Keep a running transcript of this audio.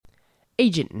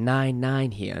Agent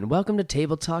 99 here, and welcome to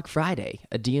Table Talk Friday,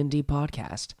 a D&D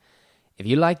podcast. If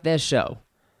you like their show,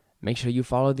 make sure you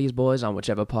follow these boys on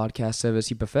whichever podcast service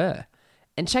you prefer,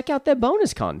 and check out their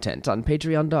bonus content on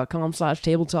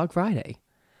patreon.com/tabletalkfriday.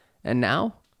 And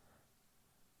now,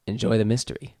 enjoy the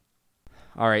mystery.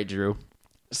 All right, Drew.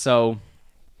 So,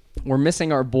 we're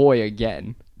missing our boy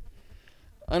again.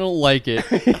 I don't like it.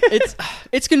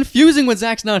 It's confusing when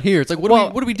Zach's not here. It's like,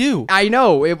 what do we do? I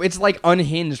know. It's like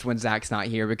unhinged when Zach's not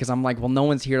here because I'm like, well, no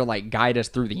one's here to like guide us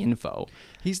through the info.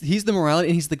 He's the morality,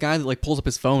 and he's the guy that like pulls up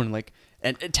his phone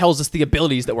and it tells us the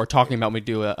abilities that we're talking about when we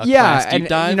do a class deep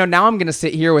dive. And now I'm gonna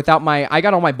sit here without I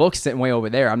got all my books sitting way over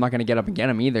there. I'm not gonna get up and get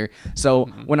them either. So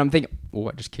when I'm thinking, oh,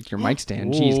 I just kicked your mic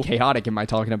stand. Jeez, chaotic. Am I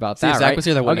talking about that? If Zach right? was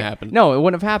here, that wouldn't happen. No, it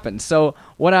wouldn't have happened. So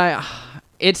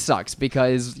it sucks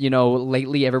because,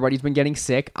 lately everybody's been getting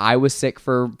sick. I was sick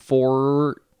for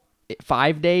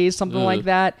 5 days, something like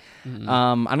that.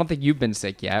 I don't think you've been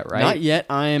sick yet, right? Not yet.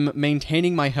 I'm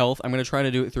maintaining my health. I'm going to try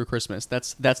to do it through Christmas.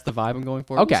 That's the vibe I'm going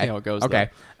for. Okay. We'll see how it goes. Okay.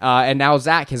 And now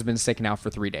Zach has been sick now for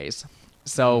 3 days.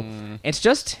 So it's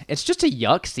just a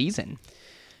yuck season.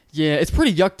 Yeah, it's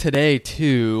pretty yuck today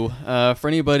too. For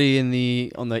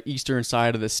anybody on the eastern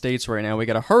side of the states right now, we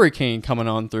got a hurricane coming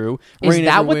on through. Is Rain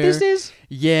that everywhere. what this is?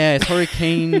 Yeah, it's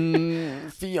Hurricane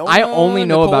Fiona. I only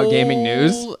know Nicole. about gaming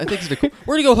news. I think it's Nicole.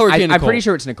 Where'd you go, Hurricane Nicole? I'm pretty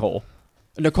sure it's Nicole.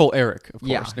 Nicole Eric, of course.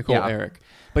 Yeah, Nicole yeah. Eric.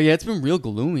 But yeah, it's been real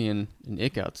gloomy and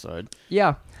ick outside.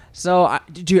 Yeah. So,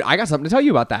 dude, I got something to tell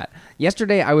you about that.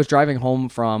 Yesterday, I was driving home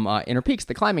from Inner Peaks,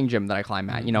 the climbing gym that I climb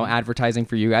at. Advertising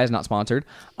for you guys, not sponsored.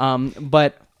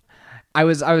 But I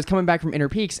was coming back from Inner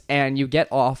Peaks, and you get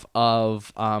off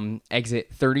of exit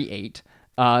 38.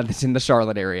 That's in the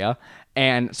Charlotte area,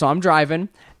 and so I'm driving,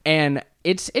 and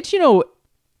it's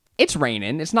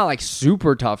raining. It's not like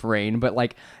super tough rain, but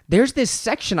like there's this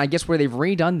section, I guess, where they've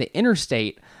redone the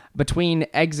interstate between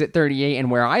exit 38 and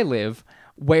where I live,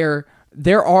 where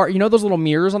there are, those little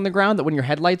mirrors on the ground that when your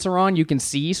headlights are on, you can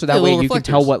see, so that way you can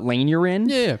tell what lane you're in.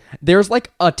 Yeah. There's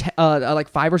like a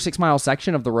 5 or 6 mile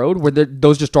section of the road where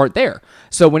those just aren't there.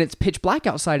 So when it's pitch black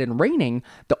outside and raining,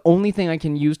 the only thing I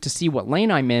can use to see what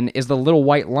lane I'm in is the little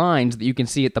white lines that you can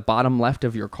see at the bottom left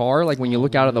of your car, like when you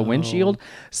look out of the windshield.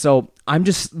 So I'm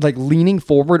just like leaning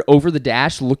forward over the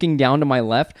dash, looking down to my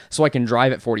left so I can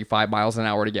drive at 45 miles an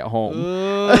hour to get home.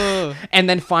 And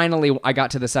then finally I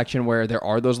got to the section where there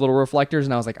are those little reflectors,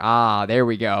 and I was like, there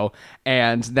we go.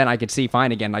 And then I could see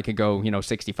fine again. I could go,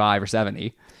 65 or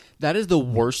 70. That is the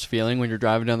worst feeling when you're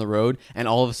driving down the road and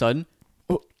all of a sudden,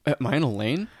 am I in a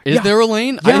lane? Is there a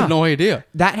lane? Yeah. I have no idea.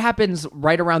 That happens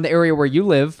right around the area where you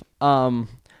live.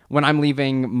 When I'm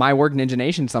leaving my work, Ninja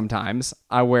Nation, sometimes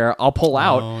where I'll pull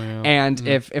out, and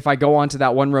if I go onto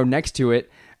that one road next to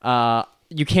it,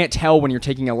 you can't tell when you're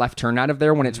taking a left turn out of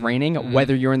there when it's raining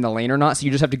whether you're in the lane or not. So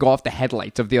you just have to go off the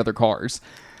headlights of the other cars.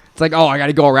 It's like, I got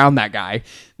to go around that guy.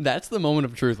 That's the moment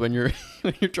of truth when you're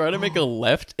trying to make a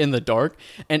left in the dark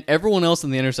and everyone else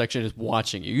in the intersection is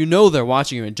watching you. They're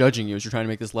watching you and judging you as you're trying to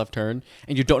make this left turn,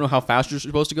 and you don't know how fast you're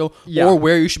supposed to go or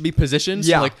where you should be positioned.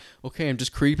 So you're like, okay, I'm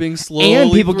just creeping slowly.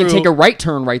 And people can take a right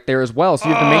turn right there as well, so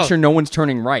you have to make sure no one's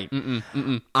turning right.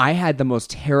 I had the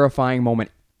most terrifying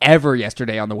moment ever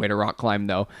yesterday on the way to rock climb,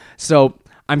 though. So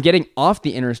I'm getting off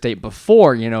the interstate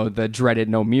before, the dreaded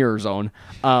no mirror zone.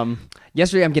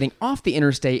 Yesterday, I'm getting off the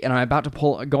interstate, and I'm about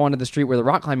to go onto the street where the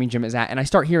rock climbing gym is at, and I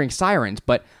start hearing sirens,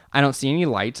 but I don't see any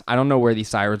lights. I don't know where these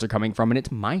sirens are coming from, and it's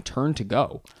my turn to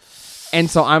go. And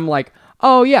so I'm like,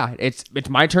 oh, yeah, it's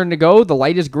my turn to go. The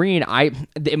light is green.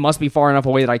 It must be far enough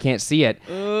away that I can't see it.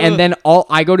 And then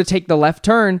I go to take the left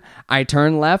turn. I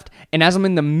turn left, and as I'm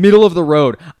in the middle of the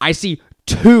road, I see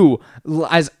two,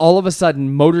 as all of a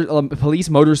sudden police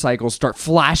motorcycles start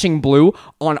flashing blue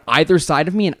on either side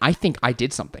of me, and I think I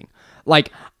did something.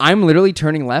 Like, I'm literally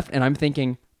turning left, and I'm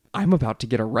thinking, I'm about to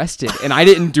get arrested, and I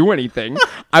didn't do anything.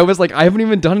 I was like, I haven't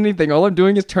even done anything. All I'm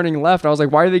doing is turning left. I was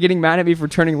like, why are they getting mad at me for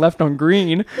turning left on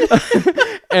green?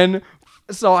 And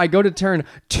so I go to turn,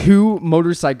 two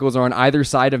motorcycles are on either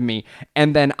side of me,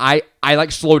 and then I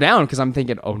like slow down because I'm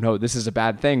thinking, oh no, this is a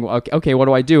bad thing. Okay, what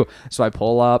do I do? So I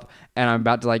pull up, and I'm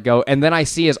about to like go, and then I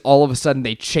see as all of a sudden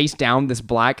they chase down this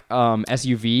black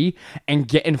SUV and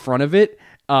get in front of it.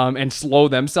 And slow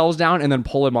themselves down and then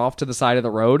pull him off to the side of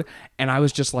the road. And I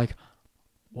was just like,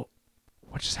 what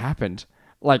just happened?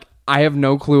 Like, I have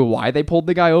no clue why they pulled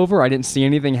the guy over. I didn't see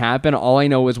anything happen. All I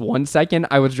know is 1 second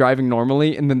I was driving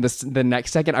normally, and then the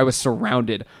next second I was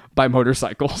surrounded by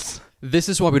motorcycles. This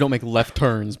is why we don't make left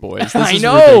turns, boys. This I is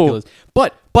know. ridiculous.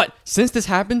 But since this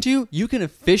happened to you, you can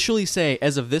officially say,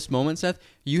 as of this moment, Seth,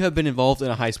 you have been involved in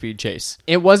a high-speed chase.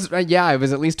 It was it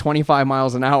was at least 25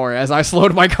 miles an hour as I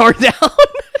slowed my car down.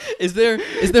 Is there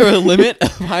a limit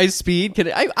of high speed?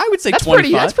 I would say That's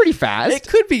 25. that's pretty fast. It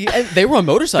could be. And they were on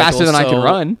motorcycles. Faster than I can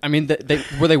run. I mean,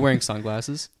 were they wearing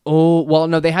sunglasses? Oh, well,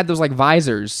 no, they had those like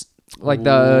visors, like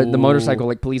the motorcycle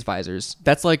like police visors.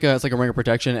 That's like it's like a ring of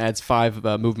protection. Adds 5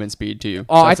 movement speed to you.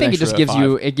 Oh, So I that's an think it just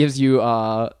extra gives 5.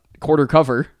 you quarter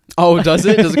cover. Oh, does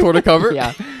it? Does it quarter cover?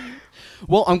 Yeah.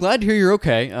 Well, I'm glad to hear you're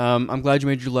okay. I'm glad you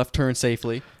made your left turn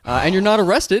safely, and you're not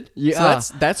arrested. Yeah.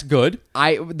 So that's good.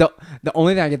 The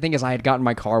only thing I can think is I had gotten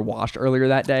my car washed earlier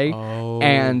that day,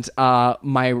 and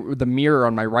the mirror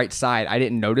on my right side, I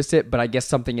didn't notice it, but I guess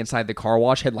something inside the car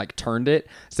wash had like turned it,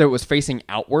 so it was facing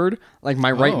outward, like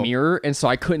my right mirror, and so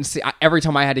I couldn't see. Every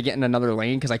time I had to get in another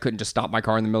lane because I couldn't just stop my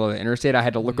car in the middle of the interstate, I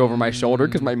had to look over my shoulder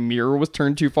because my mirror was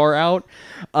turned too far out.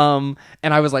 And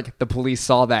I was like, the police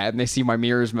saw that and they see my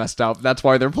mirror's messed up. That's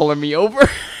why they're pulling me over.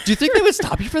 Do you think they would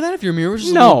stop you for that if your mirror was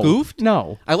just a No, little goofed?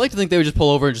 no. I like to think they would just pull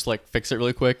over and just like fix it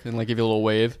really quick and like give you a little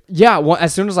wave. Yeah, well,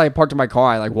 as soon as I parked in my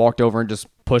car, I like walked over and just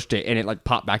pushed it, and it like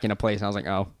popped back into place. And I was like,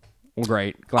 "Oh, well,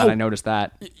 great. Glad I noticed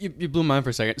that." You blew my mind for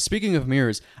a second. Speaking of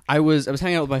mirrors, I was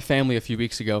hanging out with my family a few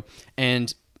weeks ago,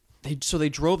 and they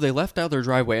left out their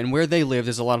driveway, and where they live,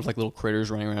 there's a lot of like little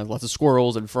critters running around, lots of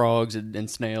squirrels and frogs and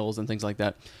snails and things like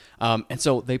that. And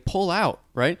so they pull out,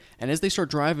 right? And as they start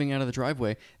driving out of the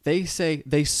driveway, they say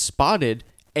they spotted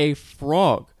a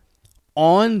frog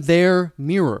on their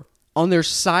mirror, on their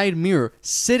side mirror,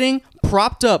 sitting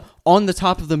propped up on the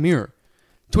top of the mirror.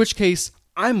 To which case,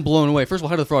 I'm blown away. First of all,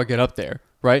 how did the frog get up there,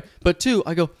 right? But 2,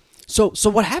 I go, so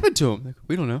what happened to him? Like,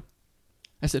 we don't know.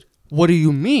 I said, what do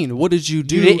you mean? What did you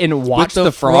do? You didn't watch with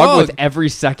the frog with every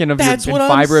second of That's your what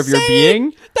fiber I'm of your saying. being?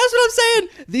 That's what I'm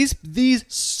saying. These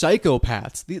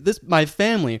psychopaths. My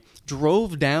family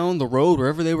drove down the road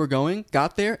wherever they were going,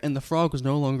 got there, and the frog was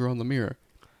no longer on the mirror.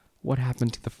 What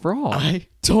happened to the frog? I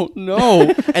don't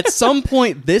know. At some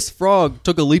point, this frog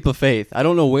took a leap of faith. I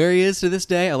don't know where he is to this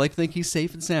day. I like to think he's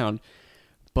safe and sound.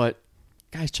 But,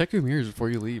 guys, check your mirrors before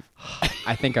you leave.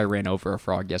 I think I ran over a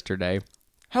frog yesterday.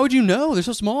 How would you know? They're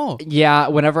so small. Yeah,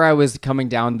 whenever I was coming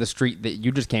down the street that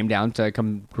you just came down to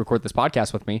come record this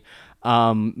podcast with me,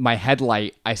 my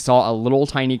headlight, I saw a little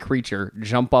tiny creature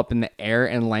jump up in the air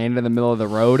and land in the middle of the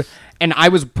road. And I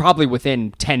was probably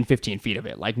within 10, 15 feet of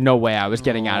it. Like, no way I was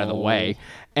getting out of the way.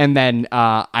 And then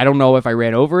I don't know if I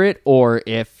ran over it or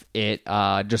if it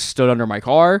just stood under my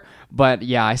car. But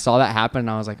yeah, I saw that happen and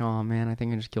I was like, oh man, I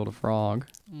think I just killed a frog.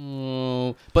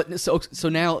 Oh, but so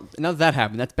now that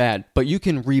happened, that's bad. But you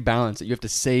can rebalance it. You have to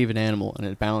save an animal, and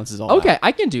it balances all. Okay, out.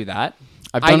 I can do that.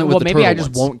 I've done it with the maybe I turtle just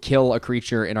once. won't kill a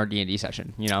creature in our D&D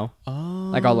session. You know,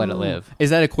 like I'll let it live. Is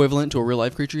that equivalent to a real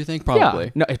life creature? You think? Probably.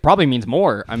 Yeah. No, it probably means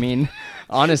more. I mean,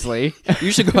 honestly,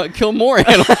 You should go out and kill more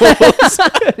animals.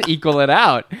 equal it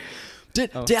out.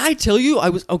 Did I tell you I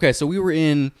was okay? So we were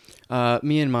in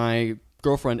me and my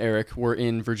girlfriend Eric were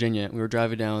in Virginia. We were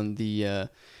driving down the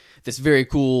this very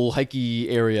cool hikey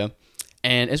area,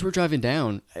 and as we're driving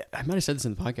down, I might have said this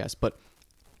in the podcast, but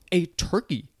a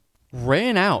turkey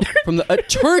ran out from a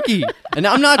turkey, and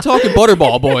I'm not talking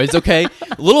butterball, boys. Okay,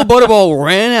 little butterball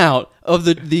ran out of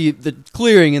the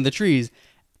clearing in the trees.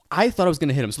 I thought I was going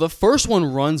to hit him. So the first one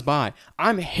runs by.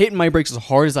 I'm hitting my brakes as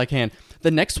hard as I can. The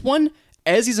next one,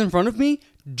 as he's in front of me,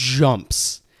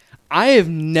 jumps. I have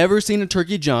never seen a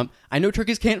turkey jump. I know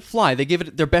turkeys can't fly. They give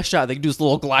it their best shot. They can do this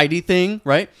little glidey thing,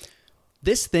 right?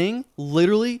 This thing,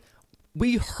 literally,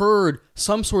 we heard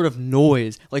some sort of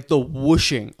noise, like the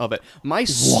whooshing of it. My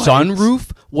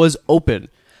sunroof was open.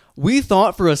 We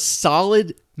thought for a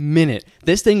solid minute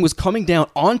this thing was coming down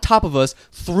on top of us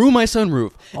through my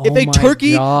sunroof. If a my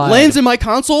turkey God. lands in my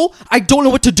console, I don't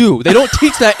know what to do. They don't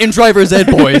teach that in driver's ed,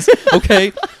 boys.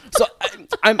 Okay, so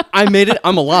I made it.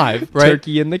 I'm alive, right?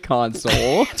 Turkey in the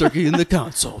console. Turkey in the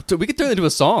console. We could turn it into a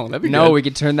song. That'd be No, good. we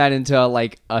could turn that into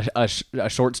like a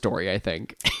short story, I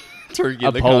think. Turkey a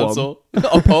in the poem. console.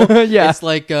 A poem? Yeah. It's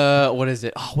like what is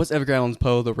it? Oh, what's Edgar Allan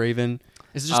Poe? The Raven.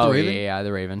 Is it just the Raven? Yeah,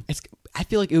 the Raven. I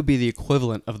feel like it would be the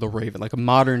equivalent of the Raven, like a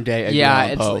modern day Edgar Yeah,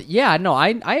 Allan Poe. no,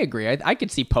 I agree. I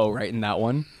could see Poe writing that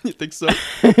one. You think so?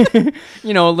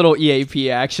 You know, a little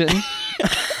EAP action.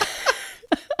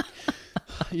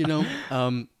 You know,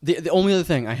 the only other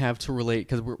thing I have to relate,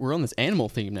 because we're on this animal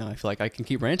theme now, I feel like I can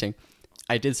keep ranting.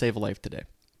 I did save a life today.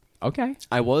 Okay.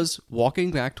 I was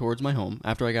walking back towards my home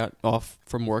after I got off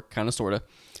from work, kind of, sort of.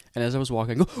 And as I was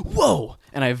walking, I go, whoa!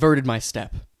 And I averted my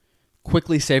step,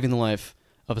 quickly saving the life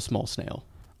of a small snail.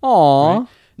 Aw. Right?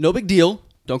 No big deal.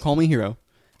 Don't call me hero.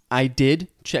 I did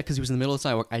check because he was in the middle of the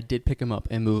sidewalk. I did pick him up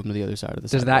and move him to the other side of the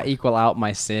sidewalk. Does that equal out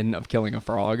my sin of killing a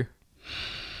frog?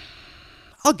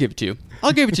 I'll give it to you.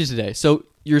 I'll give it to you today. So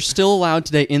you're still allowed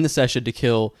today in the session to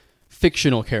kill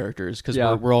fictional characters because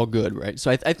we're all good, right? So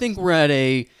I think we're at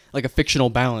a fictional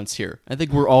balance here. I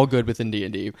think we're all good within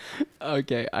D&D.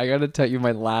 Okay, I gotta tell you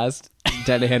my last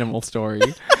dead animal story.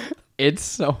 It's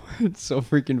so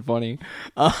freaking funny.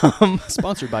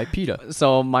 Sponsored by PETA.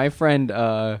 So my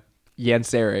friend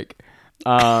Jens Eric,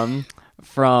 from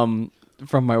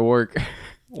my work,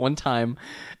 one time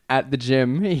at the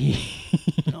gym, he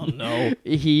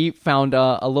found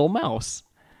a little mouse.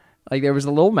 Like there was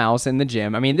a little mouse in the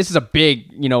gym. I mean, this is a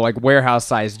big, warehouse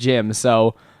sized gym,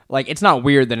 so like it's not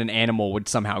weird that an animal would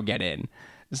somehow get in.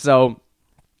 So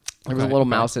there was a little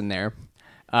mouse in there.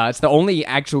 It's the only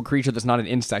actual creature that's not an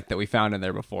insect that we found in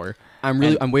there before.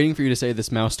 I'm waiting for you to say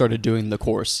this mouse started doing the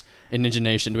course in Ninja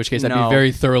Nation, in which case I'd be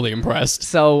very thoroughly impressed.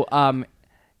 So,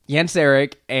 Jens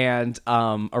Eric and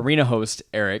arena host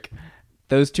Eric,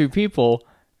 those two people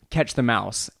catch the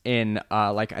mouse in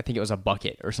I think it was a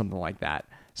bucket or something like that.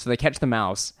 So they catch the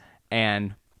mouse,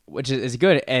 and which is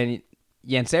good. And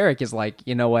Jens Eric is like,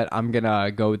 you know what? I'm gonna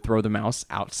go throw the mouse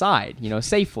outside,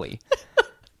 safely.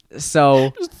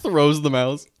 So just throws the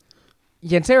mouse.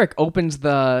 Jens Eric opens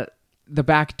the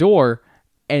back door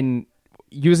and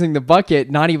using the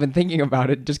bucket, not even thinking about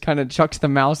it, just kind of chucks the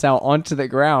mouse out onto the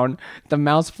ground. The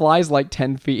mouse flies like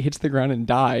 10 feet, hits the ground, and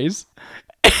dies.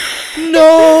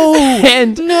 No!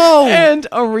 And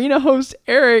arena host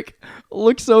Eric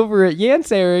looks over at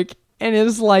Jens Eric and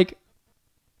is like,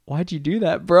 why'd you do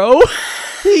that, bro?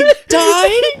 He died?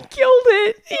 He killed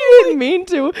it. He didn't mean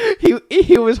to.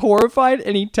 He was horrified,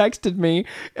 and he texted me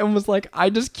and was like, I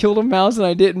just killed a mouse and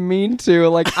I didn't mean to. He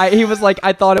was like,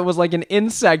 I thought it was like an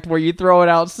insect where you throw it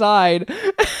outside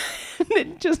and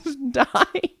it just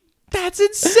died. That's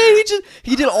insane.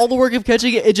 He did all the work of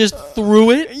catching it and just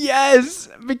threw it? Yes,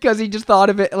 because he just thought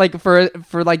of it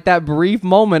for that brief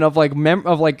moment of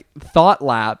thought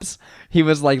lapse. He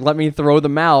was like, let me throw the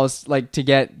mouse to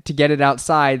get it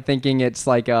outside, thinking it's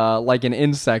like an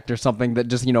insect or something that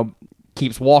just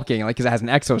keeps walking because it has an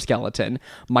exoskeleton.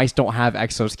 Mice don't have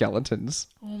exoskeletons.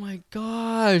 Oh my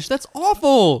gosh, that's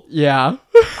awful. Yeah.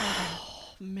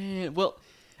 Oh man. Well,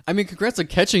 I mean, congrats on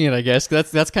catching it, I guess.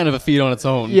 That's kind of a feat on its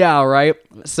own. Yeah, right?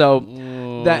 So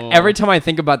that every time I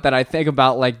think about that, I think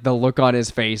about the look on his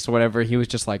face, whatever. He was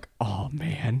just like, oh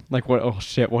man, what? Oh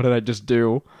shit, what did I just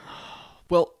do?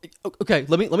 Well, okay,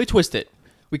 let me twist it.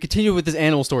 We continue with this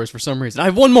animal stories for some reason. I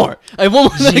have one more that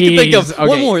I can think of. Okay.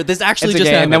 One more. This actually just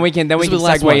happened. And then we can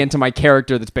segue into my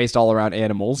character that's based all around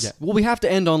animals. Yeah. Well, we have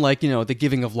to end on the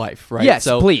giving of life, right? Yes,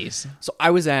 please. So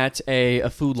I was at a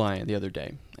Food Lion the other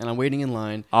day, and I'm waiting in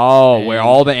line. Oh, where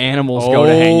all the animals go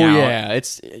to hang out. Yeah,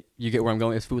 you get where I'm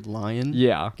going. It's Food Lion.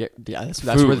 Yeah, that's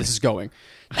where this is going.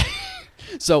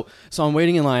 So I'm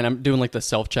waiting in line. I'm doing the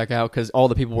self-checkout because all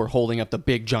the people were holding up the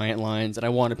big giant lines, and I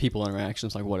wanted people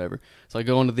interactions, whatever. So I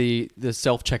go into the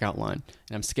self-checkout line,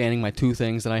 and I'm scanning my 2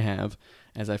 things that I have.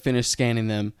 As I finish scanning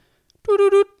them, a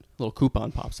little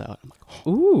coupon pops out. I'm like,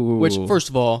 ooh. Which, first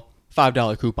of all,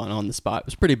 $5 coupon on the spot. It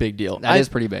was a pretty big deal. That is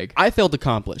pretty big. I felt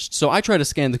accomplished. So I try to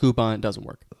scan the coupon. It doesn't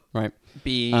work, right?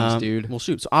 Beans, dude. Well,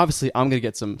 shoot. So obviously, I'm going to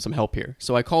get some help here.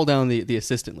 So I call down the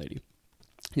assistant lady.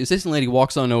 The assistant lady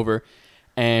walks on over,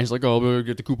 and she's like, oh, we'll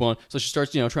get the coupon. So she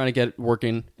starts, trying to get it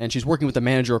working. And she's working with the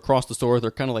manager across the store. They're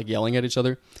kind of yelling at each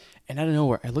other. And out of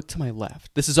nowhere, I look to my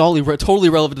left. This is all totally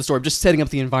relevant to the story. I'm just setting up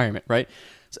the environment, right?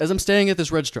 So as I'm standing at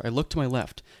this register, I look to my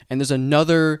left. And there's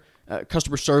another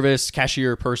customer service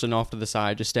cashier person off to the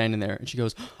side just standing there. And she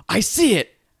goes, I see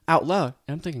it, out loud.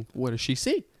 And I'm thinking, what does she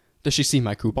see? Does she see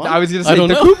my coupon? I was going to say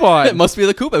the coupon. It must be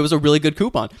the coupon. It was a really good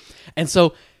coupon. And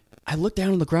so I look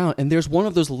down on the ground, and there's one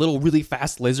of those little really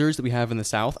fast lizards that we have in the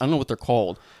South. I don't know what they're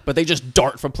called, but they just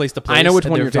dart from place to place. I know which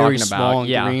one you're talking about. Small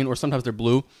and green, or sometimes they're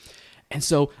blue. And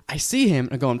so I see him,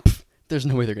 and I'm going, there's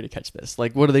no way they're going to catch this.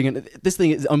 What are they going to... This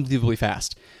thing is unbelievably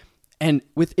fast. And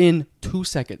within 2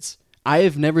 seconds, I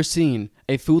have never seen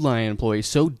a Food Lion employee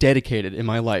so dedicated in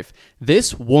my life.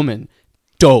 This woman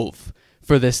dove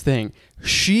for this thing.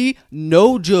 She,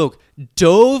 no joke,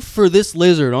 dove for this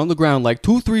lizard on the ground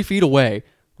 2-3 feet away,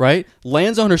 right?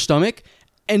 Lands on her stomach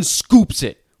and scoops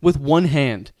it with one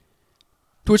hand.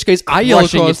 To which case, I yell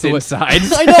across the inside.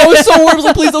 I know, it's so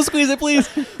horrible. Please don't squeeze it, please.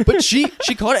 But she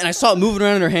caught it, and I saw it moving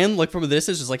around in her hand, from a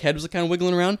distance, just head was kind of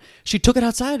wiggling around. She took it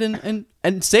outside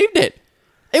and saved it.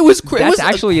 It was crazy. That's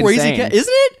actually crazy, insane,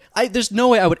 isn't it? There's no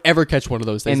way I would ever catch one of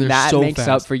those things. And They're that so makes fast.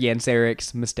 up for Jens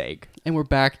Eric's mistake. And we're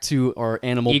back to our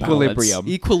animal equilibrium. Balance.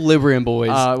 Equilibrium, boys.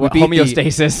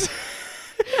 Homeostasis.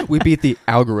 We beat the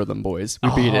algorithm, boys. We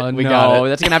beat it. We no, got it.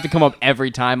 that's gonna have to come up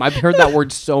every time. I've heard that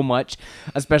word so much,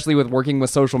 especially with working with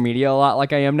social media a lot,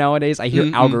 like I am nowadays. I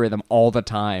hear algorithm all the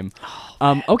time.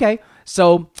 Okay,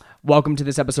 so welcome to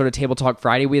this episode of Table Talk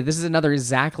Friday. This is another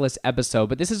Zachless episode,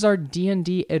 but this is our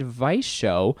D&D advice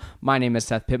show. My name is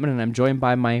Seth Pittman, and I'm joined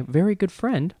by my very good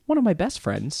friend, one of my best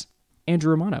friends,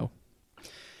 Andrew Romano.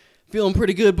 Feeling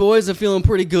pretty good, boys. I'm feeling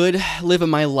pretty good. Living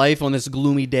my life on this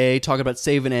gloomy day, talking about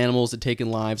saving animals and taking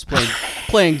lives,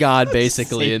 playing God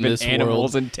basically in this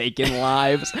animals world. and taking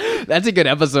lives. That's a good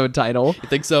episode title. You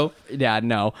think so? Yeah,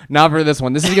 no, not for this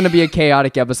one. This is going to be a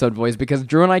chaotic episode, boys, because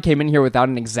Drew and I came in here without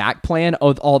an exact plan,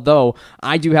 although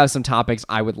I do have some topics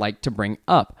I would like to bring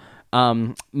up.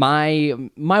 My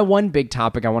one big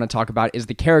topic I want to talk about is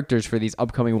the characters for these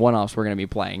upcoming one-offs we're going to be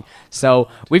playing. So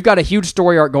we've got a huge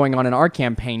story arc going on in our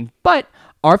campaign, but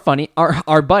our buddy,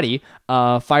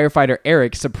 Firefighter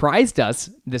Eric, surprised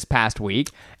us this past week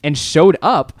and showed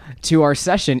up to our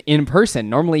session in person.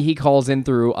 Normally he calls in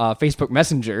through Facebook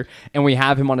Messenger, and we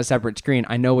have him on a separate screen.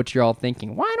 I know what you're all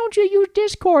thinking. Why don't you use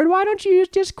Discord? Why don't you use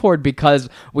Discord? Because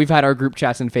we've had our group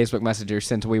chats in Facebook Messenger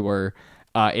since we were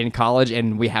in college,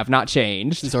 and we have not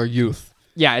changed. It's our youth.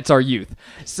 Yeah, it's our youth.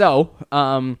 So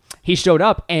he showed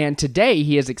up, and today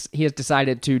he has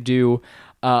decided to do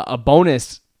a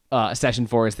bonus session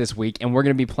for us this week, and we're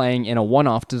going to be playing in a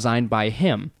one-off designed by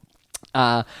him.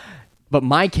 But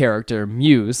my character,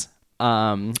 Muse.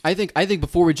 I think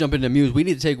before we jump into Muse, we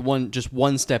need to take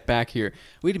one step back here.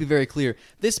 We need to be very clear.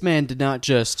 This man did not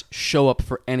just show up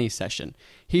for any session.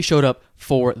 He showed up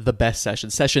for the best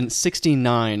session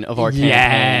 69 of our campaign.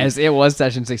 Yes, it was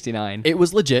session 69. It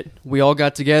was legit. We all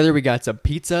got together. We got some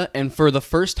pizza, and for the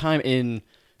first time in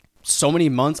so many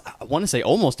months, I want to say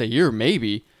almost a year,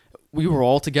 maybe, we were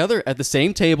all together at the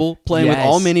same table playing with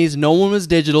all minis. No one was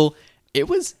digital. It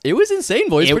was insane,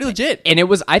 boys. Pretty legit. And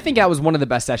I think that was one of the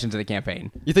best sessions of the campaign.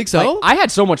 You think so? I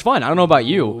had so much fun. I don't know about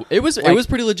you. It was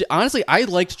pretty legit. Honestly, I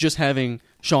liked just having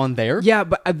Sean there. Yeah,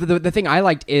 but the thing I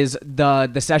liked is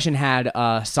the session had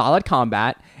solid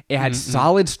combat. It had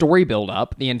solid story build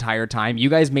up the entire time. You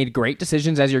guys made great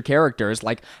decisions as your characters.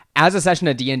 Like, as a session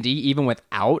of D&D, even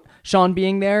without Sean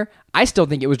being there, I still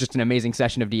think it was just an amazing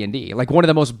session of D&D. Like, one of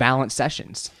the most balanced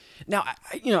sessions. Now,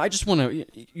 I just want to.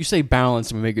 You say balance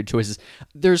and we make good choices.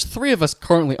 There's 3 of us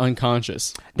currently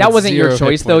unconscious. That wasn't your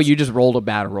choice, though. You just rolled a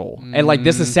bad roll, and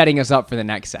this is setting us up for the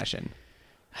next session.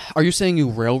 Are you saying you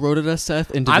railroaded us, Seth,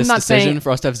 into this decision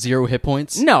for us to have 0 hit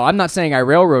points? No, I'm not saying I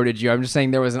railroaded you. I'm just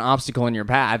saying there was an obstacle in your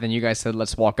path, and you guys said,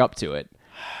 "Let's walk up to it."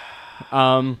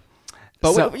 But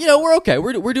we're okay.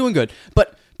 We're doing good.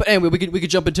 But anyway, we could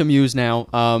jump into Muse now.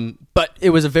 But it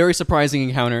was a very surprising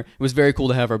encounter. It was very cool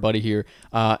to have our buddy here.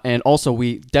 And also,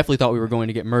 we definitely thought we were going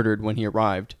to get murdered when he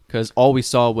arrived, because all we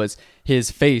saw was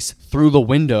his face through the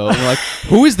window. And we're like,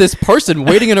 who is this person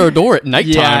waiting at our door at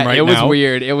nighttime right now? It was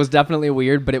weird. It was definitely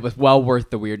weird, but it was well worth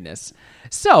the weirdness.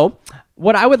 So,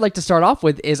 what I would like to start off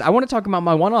with is I want to talk about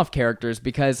my one-off characters,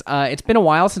 because it's been a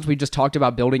while since we just talked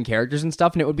about building characters and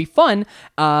stuff, and it would be fun,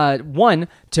 one,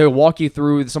 to walk you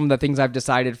through some of the things I've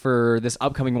decided for this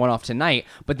upcoming one-off tonight,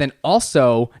 but then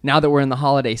also, now that we're in the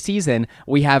holiday season,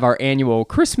 we have our annual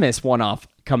Christmas one-off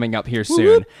coming up here soon.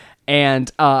 Woo-hoo.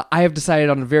 And I have decided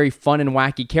on a very fun and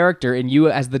wacky character, and you,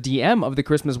 as the DM of the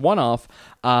Christmas one-off,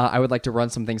 I would like to run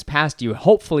some things past you.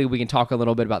 Hopefully, we can talk a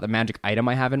little bit about the magic item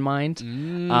I have in mind,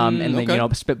 and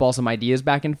then spitball some ideas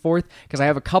back and forth, because I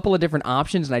have a couple of different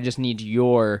options, and I just need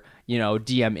your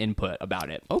DM input about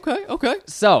it. Okay.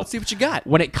 So let's see what you got.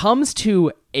 When it comes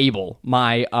to Abel,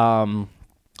 my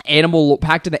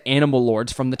Pact of the Animal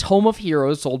Lords from the Tome of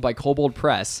Heroes, sold by Kobold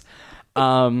Press.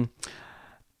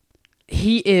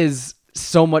 He is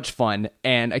so much fun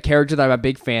and a character that I'm a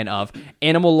big fan of.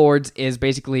 Animal Lords is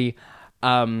basically,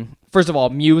 first of all,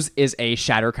 Muse is a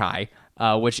Shatterkai,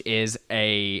 which is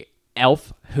a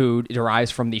elf who derives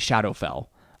from the Shadowfell.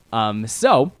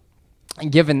 So,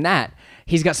 given that,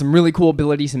 he's got some really cool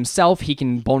abilities himself. He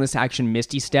can bonus action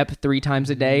Misty Step 3 times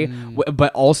a day,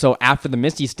 but also after the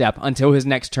Misty Step, until his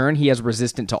next turn, he is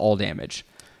resistant to all damage.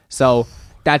 So,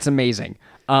 that's amazing.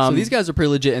 So these guys are pretty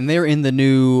legit, and they're in the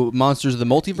new Monsters of the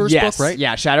Multiverse book, right?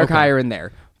 Yeah, Shatterkai are in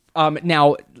there.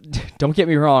 Now, don't get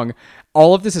me wrong.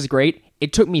 All of this is great.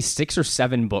 It took me 6 or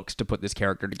 7 books to put this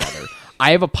character together.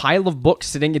 I have a pile of books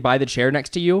sitting by the chair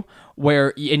next to you, or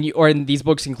in these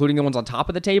books, including the ones on top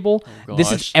of the table.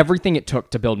 This is everything it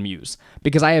took to build Muse,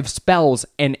 because I have spells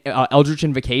and Eldritch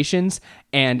Invocations,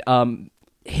 and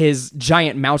his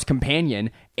giant mouse companion,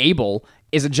 Abel,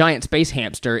 is a giant space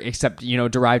hamster, except,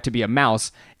 derived to be a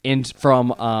mouse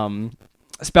from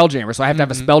Spelljammer, so I have to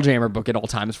have a Spelljammer book at all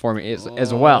times for me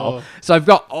as well. So I've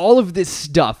got all of this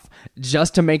stuff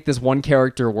just to make this one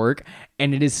character work,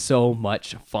 and it is so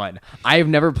much fun. I have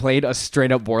never played a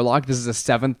straight up warlock. This is a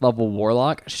 7th level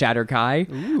warlock, Shatter Kai.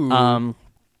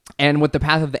 And with the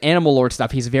Path of the Animal Lord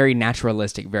stuff, he's very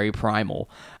naturalistic, very primal.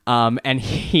 And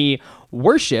he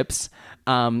worships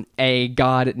a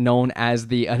god known as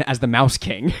the Mouse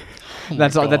King.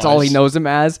 That's all he knows him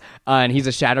as. And he's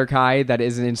a Shatter Kai that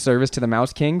is in service to the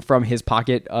Mouse King from his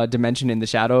pocket dimension in the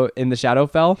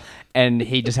Shadowfell. And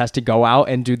he just has to go out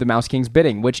and do the Mouse King's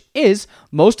bidding, which is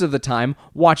most of the time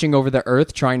watching over the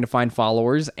earth, trying to find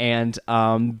followers, and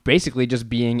basically just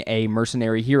being a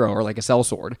mercenary hero or like a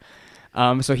sellsword.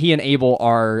 So he and Abel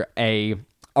are a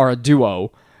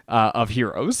duo of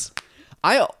heroes.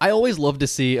 I always love to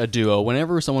see a duo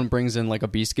whenever someone brings in like a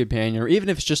beast companion, or even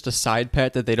if it's just a side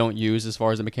pet that they don't use as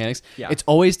far as the mechanics. Yeah. It's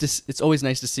always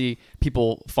nice to see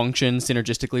people function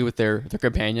synergistically with their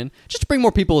companion, just to bring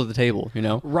more people to the table, you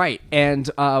know? Right. And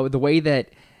the way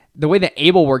that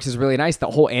Abel works is really nice.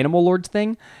 The whole Animal Lords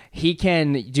thing, he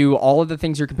can do all of the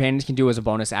things your companions can do as a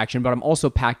bonus action, but I'm also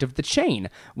Pact of the Chain,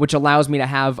 which allows me to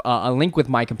have a link with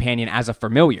my companion as a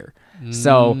familiar.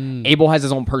 So Abel has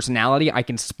his own personality. I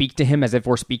can speak to him as if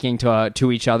we're speaking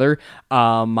to each other.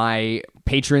 My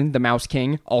patron, the Mouse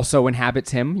King, also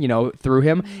inhabits him, through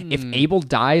him. If Abel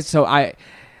dies,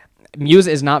 Muse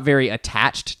is not very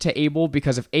attached to Abel,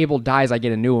 because if Abel dies, I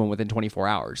get a new one within 24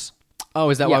 hours. Oh,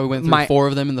 is that why we went through 4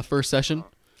 of them in the first session?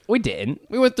 We didn't.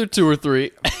 We went through 2 or 3.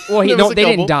 Well, they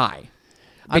didn't die.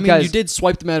 I mean, you did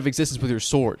swipe them out of existence with your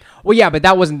sword. Well, yeah, but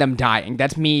that wasn't them dying.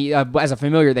 That's me. As a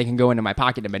familiar, they can go into my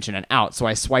pocket dimension and out, so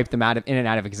I swiped them in and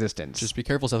out of existence. Just be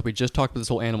careful, Seth. We just talked about this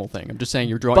whole animal thing. I'm just saying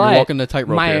you're walking the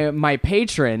tightrope here. My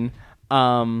patron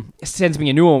sends me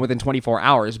a new one within 24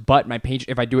 hours, but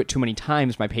if I do it too many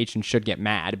times, my patron should get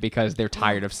mad because they're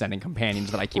tired of sending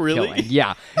companions that I keep killing.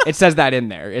 Yeah, it says that in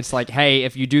there. It's like, hey,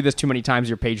 if you do this too many times,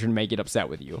 your patron may get upset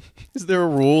with you. Is there a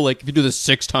rule? Like, if you do this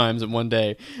 6 times in one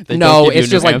day, no, it's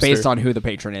just like based on who the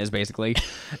patron is, basically.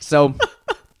 So,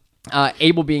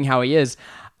 Abel being how he is,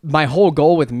 my whole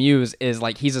goal with Muse is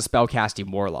like he's a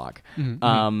spellcasting warlock.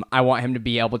 I want him to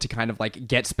be able to kind of like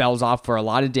get spells off for a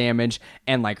lot of damage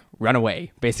and like run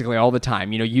away basically all the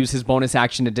time. Use his bonus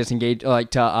action to disengage, like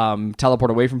to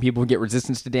teleport away from people who get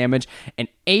resistance to damage. And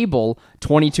Abel,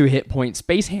 22 hit point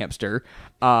space hamster,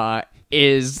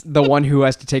 is the one who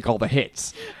has to take all the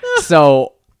hits.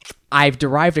 So I've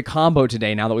derived a combo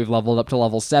today now that we've leveled up to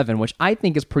level 7, which I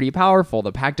think is pretty powerful.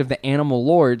 The Pact of the Animal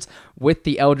Lords with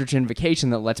the Eldritch Invocation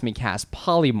that lets me cast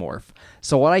Polymorph.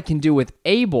 So what I can do with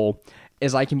Abel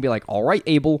is I can be like, all right,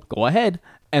 Abel, go ahead.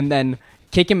 And then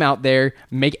kick him out there,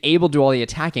 make Abel do all the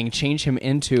attacking, change him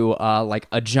into like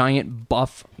a giant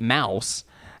buff mouse,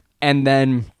 and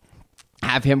then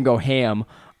have him go ham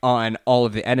on all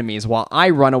of the enemies while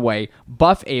I run away,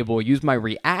 buff Abel, use my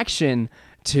reaction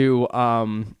to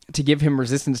give him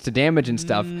resistance to damage and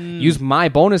stuff, use my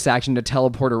bonus action to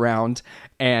teleport around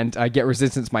and get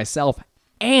resistance myself.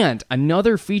 And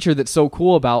another feature that's so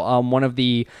cool about one of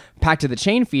the Pact of the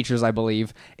Chain features, I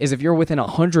believe, is if you're within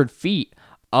 100 feet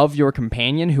of your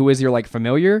companion, who is your like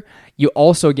familiar, you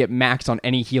also get max on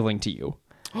any healing to you.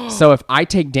 So if I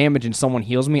take damage and someone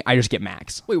heals me, I just get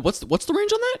max. Wait, what's the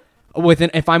range on that?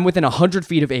 If I'm within 100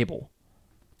 feet of Abel.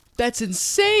 That's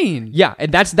insane. Yeah,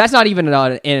 and that's not even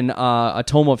in a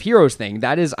Tome of Heroes thing.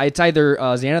 It's either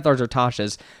Xanathar's or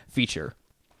Tasha's feature.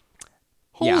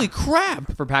 Holy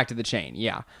crap! For Pact of the Chain,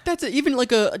 yeah. That's even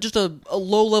like a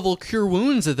low level Cure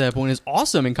Wounds at that point is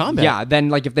awesome in combat. Yeah, then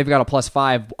like if they've got a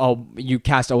 +5, you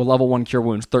cast a level 1 Cure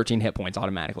Wounds, 13 hit points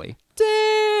automatically.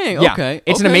 Dang. Yeah, okay.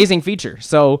 It's an amazing feature.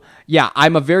 So yeah,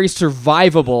 I'm a very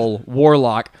survivable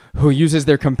warlock who uses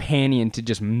their companion to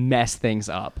just mess things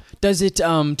up. Does it?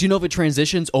 Do you know if it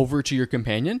transitions over to your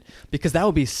companion? Because that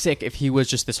would be sick if he was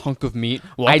just this hunk of meat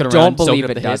walking around. I don't believe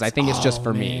it does. I think it's just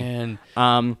for me.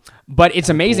 But it's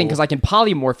amazing because I can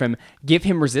polymorph him, give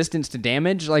him resistance to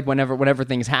damage, like whenever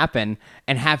things happen,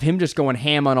 and have him just going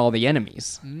ham on all the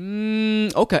enemies.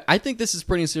 Okay, I think this is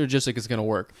pretty synergistic. It's going to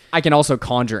work. I can also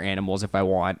conjure animals if I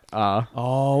want.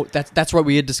 That's right.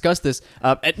 We had discussed this.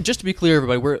 Just to be clear,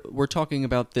 everybody, we're talking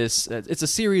about this. It's a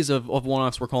series of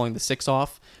one-offs we're calling the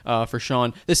 6-off for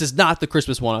Sean. This is not the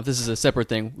Christmas one-off. This is a separate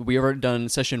thing. We already done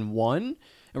session 1, and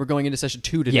we're going into session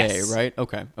 2 today, yes. Right?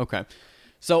 Okay.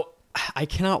 So I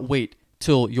cannot wait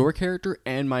till your character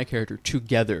and my character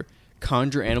together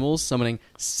conjure animals, summoning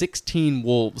 16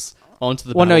 wolves onto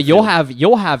the battlefield. Well, no,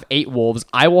 you'll have 8 wolves.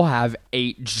 I will have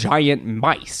 8 giant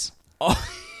mice. Oh.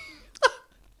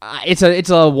 It's a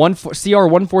CR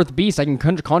 1/4 beast. I can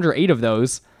conjure 8 of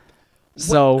those.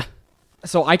 So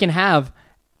So I can have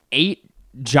 8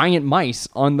 giant mice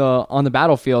on the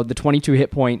battlefield, the 22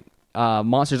 hit point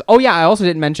monsters. Oh yeah, I also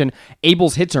didn't mention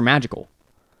Abel's hits are magical.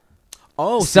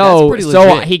 Oh, so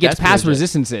he gets past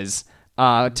resistances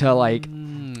to like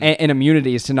and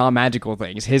immunities to non-magical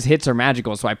things. His hits are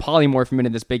magical, so I polymorph him into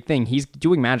this big thing. He's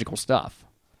doing magical stuff.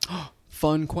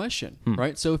 Fun question,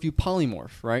 right? So if you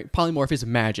polymorph, right? Polymorph is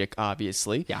magic,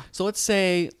 obviously. Yeah. So let's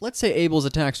say Abel's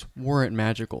attacks weren't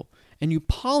magical, and you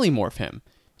polymorph him.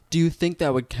 Do you think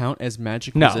that would count as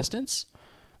magical resistance?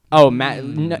 Oh,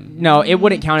 no, it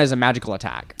wouldn't count as a magical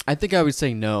attack. I think I would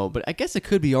say no, but I guess it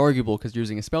could be arguable because you're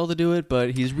using a spell to do it,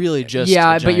 but he's really just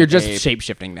but you're just ape.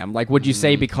 shape-shifting them. Like, would you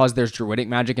say because there's druidic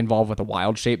magic involved with a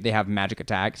wild shape, they have magic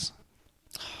attacks?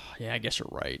 Yeah, I guess you're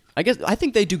right. I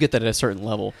think they do get that at a certain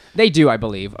level. They do, I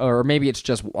believe. Or maybe it's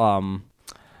just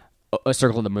a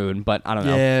circle of the moon, but I don't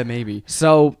know. Yeah, maybe.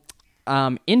 So...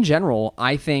 in general,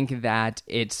 I think that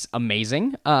it's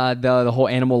amazing. The whole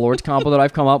Animal Lords combo that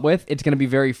I've come up with, it's going to be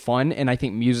very fun, and I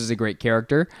think Muse is a great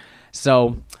character.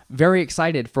 So, very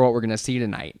excited for what we're going to see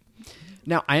tonight.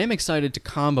 Now, I am excited to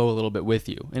combo a little bit with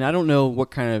you, and I don't know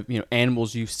what kind of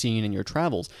animals you've seen in your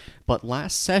travels, but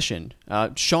last session,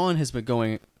 Sean has been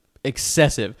going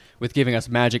excessive with giving us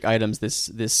magic items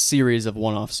this series of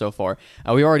one-offs so far.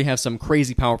 We already have some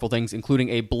crazy powerful things, including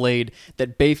a blade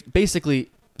that basically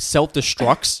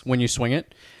self-destructs when you swing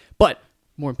it. But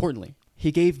more importantly,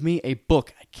 he gave me a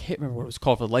book. I can't remember what it was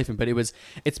called for the life of me, but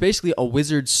it's basically a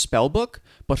wizard's spell book,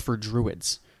 but for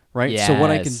druids, right? Yes. So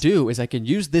what I can do is I can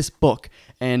use this book,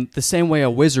 and the same way a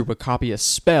wizard would copy a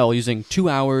spell using 2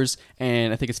 hours,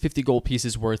 and I think it's 50 gold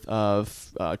pieces worth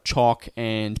of chalk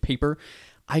and paper,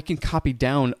 I can copy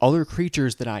down other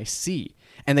creatures that I see,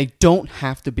 and they don't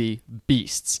have to be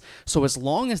beasts. So as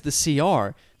long as the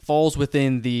CR falls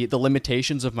within the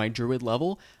limitations of my druid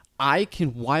level, I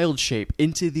can wild shape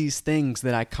into these things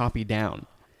that I copy down.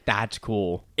 That's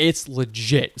cool. It's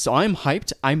legit. So I'm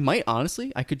hyped.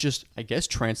 I could just, I guess,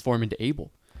 transform into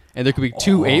Abel. And there could be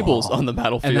 2 Abels on the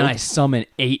battlefield. And then I summon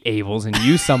 8 Abels, and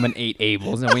you summon 8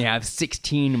 Abels, and we have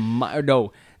 17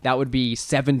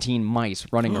 mice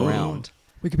running around.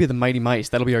 We could be the Mighty Mice.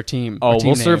 That'll be our team. Oh, our team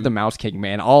we'll name. serve the Mouse King,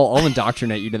 man. I'll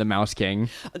indoctrinate you to the Mouse King.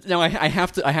 Now I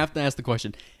have to ask the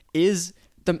question: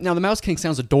 the Mouse King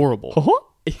sounds adorable?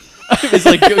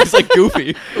 it's like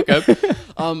Goofy. Okay.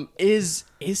 Is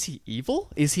he evil?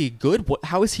 Is he good?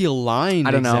 How is he aligned?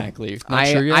 I don't exactly? know. Not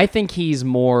sure yet? I think he's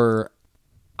more.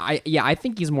 I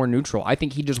think he's more neutral. I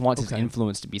think he just wants his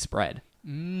influence to be spread.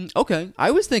 Okay.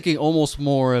 I was thinking almost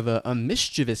more of a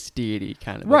mischievous deity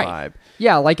kind of vibe.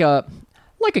 Yeah, like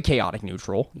a chaotic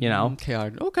neutral, you know?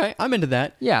 Chaotic. Okay, I'm into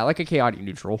that. Yeah, like a chaotic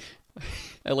neutral.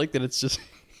 I like that it's just...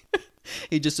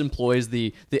 he just employs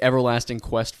the everlasting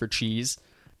quest for cheese.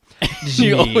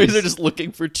 You always are just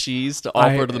looking for cheese to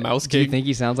offer to the Mouse King. Do you think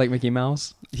he sounds like Mickey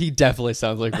Mouse? He definitely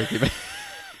sounds like Mickey Mouse.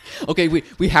 Okay,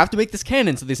 we have to make this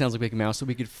canon so they sounds like Mickey Mouse, so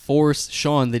we could force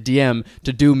Sean, the DM,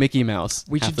 to do Mickey Mouse.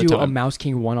 We should do a Mouse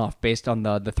King one-off based on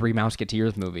the Three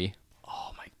Mouseketeers movie.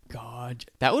 Oh my god,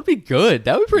 that would be good.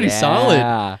 That would be pretty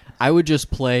solid. I would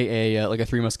just play a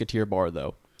Three Musketeer bar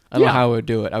though. I don't know how I would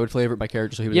do it. I would flavor it by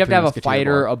character. So he would you have to have a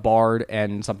fighter, a bard,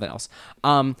 and something else.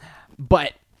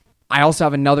 But I also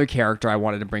have another character I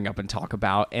wanted to bring up and talk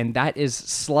about, and that is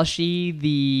Slushy,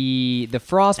 the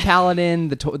Frost Paladin,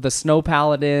 the Snow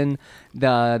Paladin,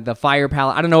 the Fire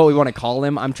Paladin. I don't know what we want to call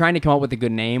him. I'm trying to come up with a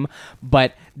good name,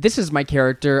 but this is my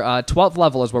character. 12th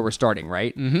level is where we're starting,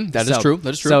 right? Mm-hmm. That is true.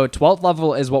 So 12th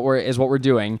level is what we're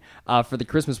doing for the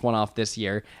Christmas one-off this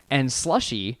year, and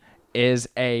Slushy is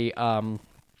a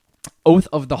Oath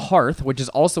of the Hearth, which is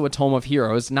also a Tome of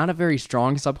Heroes. Not a very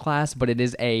strong subclass, but it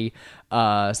is a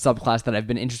subclass that I've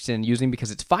been interested in using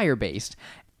because it's fire-based.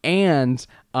 And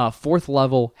 4th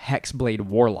level Hexblade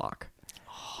Warlock.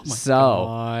 Oh my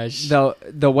gosh.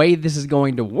 The way this is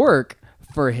going to work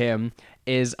for him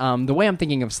is the way I'm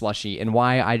thinking of Slushy and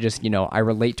why I just, I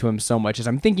relate to him so much is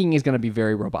I'm thinking he's going to be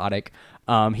very robotic.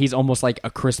 He's almost like a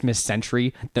Christmas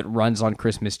sentry that runs on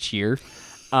Christmas cheer.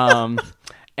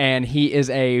 And he is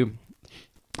a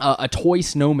toy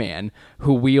snowman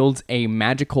who wields a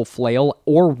magical flail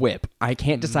or whip. I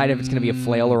can't decide if it's going to be a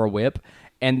flail or a whip.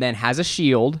 And then has a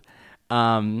shield,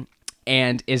 and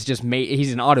is just made.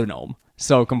 He's an auto gnome,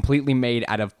 so completely made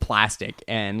out of plastic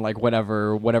and like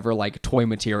whatever like toy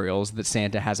materials that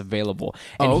Santa has available.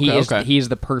 And he is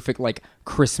the perfect like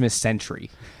Christmas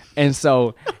sentry. And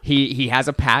so he has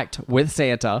a pact with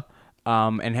Santa.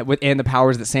 And the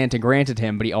powers that Santa granted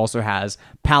him, but he also has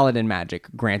paladin magic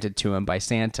granted to him by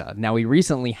Santa. Now, he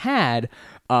recently had,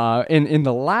 in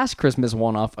the last Christmas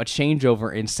one-off, a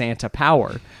changeover in Santa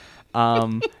power.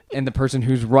 and the person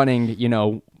who's running,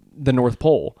 the North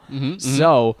Pole.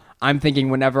 So I'm thinking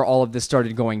whenever all of this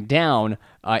started going down,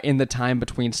 in the time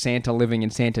between Santa living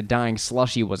and Santa dying,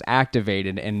 Slushy was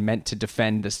activated and meant to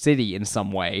defend the city in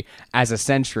some way as a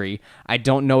sentry. I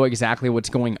don't know exactly what's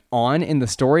going on in the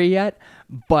story yet,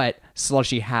 but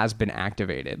Slushy has been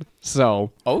activated.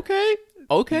 So okay,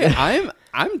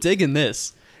 I'm digging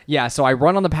this. Yeah, so I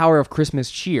run on the power of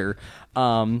Christmas cheer,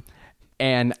 and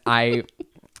I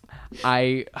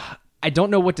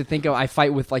don't know what to think of. I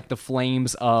fight with like the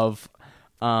flames of.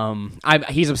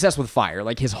 He's obsessed with fire.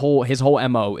 Like his whole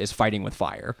MO is fighting with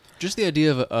fire. Just the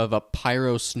idea of a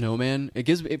pyro snowman.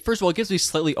 First of all, it gives me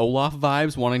slightly Olaf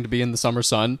vibes, wanting to be in the summer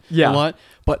sun a lot.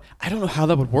 But I don't know how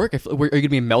that would work. Are you going to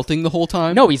be melting the whole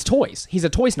time? No, he's toys. He's a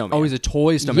toy snowman. Oh, he's a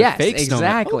toy snowman. Yes, fake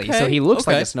exactly. Snowman. Okay, so he looks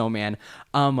like a snowman.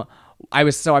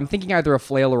 I'm thinking either a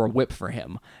flail or a whip for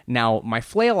him. Now, my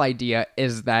flail idea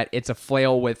is that it's a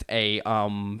flail with a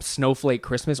snowflake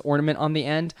Christmas ornament on the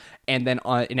end, and then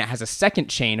and it has a second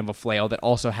chain of a flail that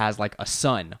also has like a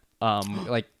sun,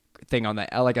 like thing on the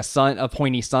like a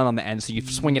pointy sun on the end. So you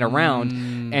swing it around,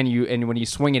 and when you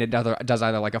swing it, it does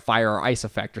either like a fire or ice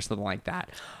effect or something like that.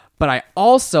 But I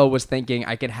also was thinking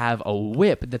I could have a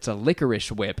whip that's a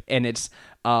licorice whip, and it's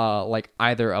like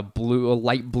either a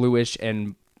light bluish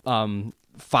and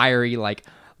fiery like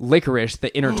licorice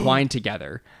that intertwine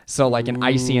together. So like an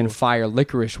icy and fire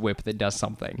licorice whip that does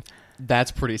something.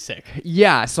 That's pretty sick.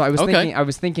 Yeah, so I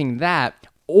was thinking that,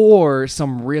 or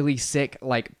some really sick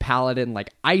like paladin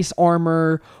like ice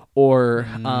armor, or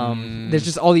there's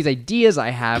just all these ideas I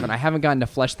have, and I haven't gotten to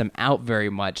flesh them out very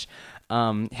much.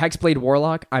 Hexblade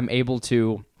Warlock, I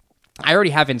already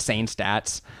have insane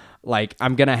stats. Like,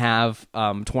 I'm going to have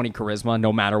 20 charisma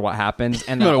no matter what happens.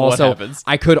 And then also,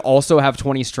 I could also have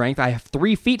 20 strength. I have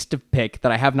 3 feats to pick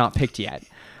that I have not picked yet.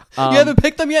 You haven't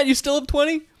picked them yet? You still have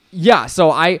 20? Yeah,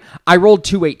 so I rolled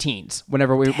 2 18s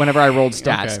whenever I rolled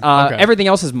stats. Okay. Everything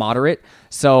else is moderate.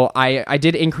 So I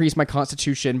did increase my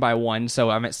constitution by 1,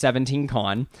 so I'm at 17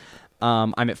 con.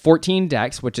 I'm at 14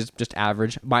 dex, which is just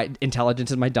average. My intelligence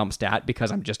is my dump stat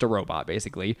because I'm just a robot,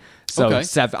 basically. So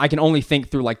I can only think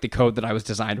through like the code that I was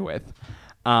designed with.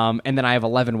 And then I have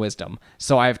 11 wisdom.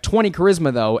 So I have 20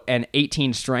 charisma, though, and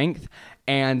 18 strength.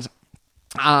 And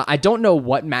I don't know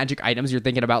what magic items you're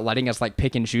thinking about letting us like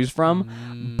pick and choose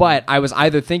from, but I was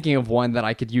either thinking of one that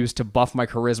I could use to buff my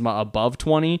charisma above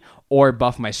 20 or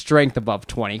buff my strength above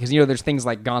 20. Because, there's things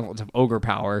like Gauntlets of Ogre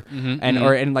Power.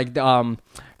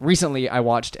 Recently I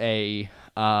watched a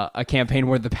campaign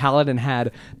where the paladin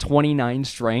had 29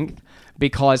 strength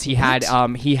because he had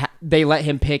they let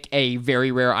him pick a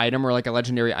very rare item or like a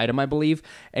legendary item, I believe,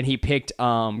 and he picked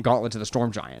Gauntlets of the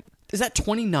Storm Giant. Is that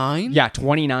 29? Yeah,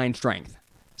 29 strength.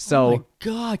 So, oh my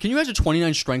God, can you imagine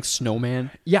 29 strength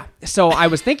snowman? Yeah, so I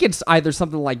was thinking it's either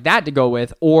something like that to go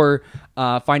with, or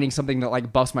finding something that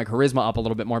like buffs my charisma up a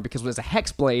little bit more, because as a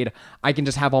Hexblade, I can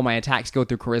just have all my attacks go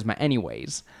through charisma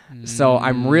anyways. So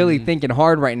I'm really thinking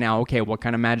hard right now, okay, what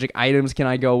kind of magic items can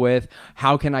I go with?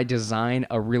 How can I design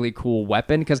a really cool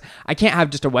weapon? Because I can't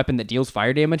have just a weapon that deals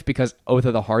fire damage, because Oath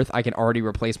of the Hearth, I can already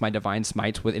replace my Divine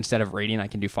Smites with, instead of Radiant, I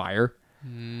can do fire.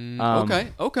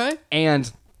 Okay.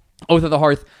 And Oath of the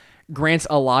Hearth grants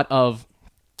a lot of...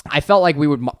 I felt like we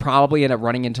would probably end up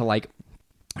running into like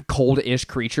cold-ish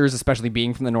creatures, especially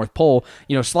being from the North Pole.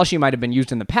 Slushy might have been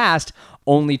used in the past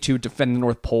only to defend the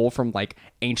North Pole from like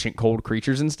ancient cold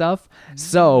creatures and stuff.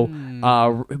 So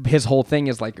his whole thing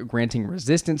is like granting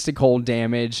resistance to cold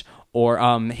damage, or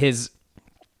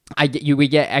we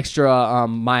get extra.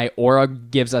 My aura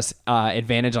gives us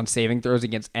advantage on saving throws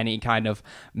against any kind of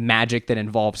magic that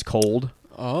involves cold.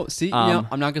 Oh, see, I'm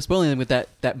not going to spoil anything with that.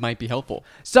 That might be helpful.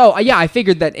 So, I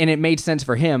figured that, and it made sense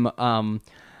for him,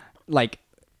 like,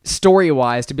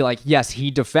 story-wise, to be like, yes, he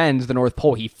defends the North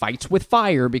Pole. He fights with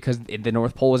fire because the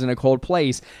North Pole is in a cold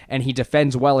place, and he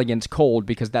defends well against cold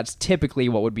because that's typically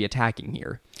what would be attacking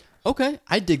here. Okay,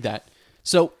 I dig that.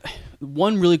 So,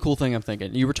 one really cool thing I'm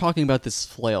thinking, you were talking about this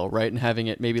flail, right? And having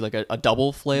it maybe like a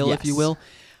double flail, yes, if you will.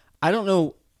 I don't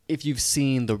know if you've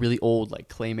seen the really old like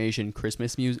claymation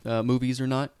Christmas movies or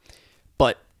not,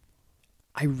 but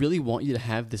I really want you to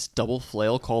have this double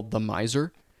flail called the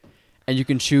Miser, and you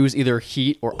can choose either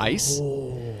heat or ice.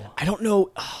 I don't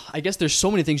know. I guess there's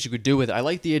so many things you could do with it. I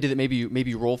like the idea that maybe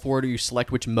you roll for it, or you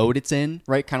select which mode it's in,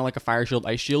 right? Kind of like a fire shield,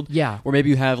 ice shield. Yeah. Or maybe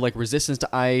you have like resistance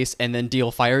to ice and then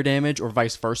deal fire damage, or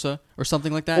vice versa, or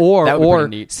something like that. That would be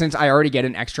pretty neat. Since I already get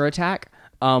an extra attack,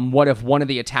 what if one of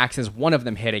the attacks is one of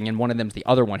them hitting and one of them's the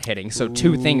other one hitting? So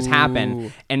two things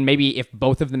happen, and maybe if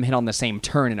both of them hit on the same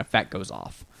turn, an effect goes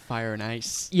off. Fire and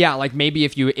ice. Yeah, like maybe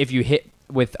if you hit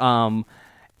with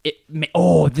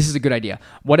Oh, this is a good idea.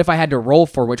 What if I had to roll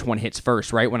for which one hits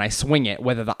first, right? When I swing it,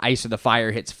 whether the ice or the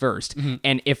fire hits first.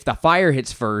 And if the fire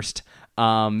hits first,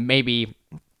 maybe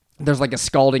there's like a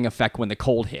scalding effect when the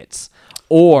cold hits.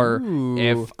 Or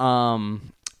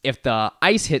if the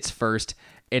ice hits first,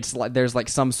 it's like there's like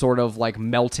some sort of like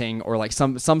melting or like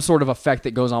some sort of effect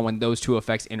that goes on when those two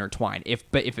effects intertwine.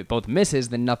 But if it both misses,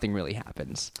 then nothing really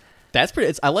happens. That's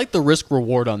pretty. I like the risk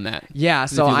reward on that. Yeah,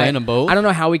 so if you land them both. I don't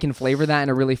know how we can flavor that in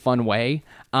a really fun way.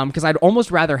 Because I'd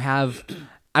almost rather have.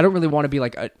 I don't really want to be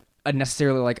like a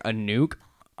necessarily like a nuke.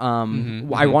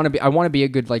 I want to be a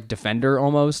good like defender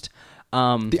almost.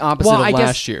 The opposite of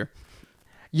last year.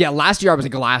 Yeah, last year I was a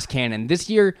glass cannon. This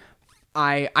year,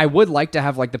 I would like to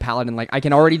have like the paladin. Like I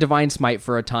can already divine smite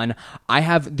for a ton. I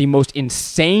have the most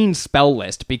insane spell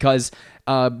list because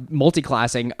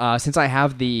multi-classing. Since I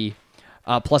have the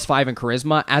 +5 in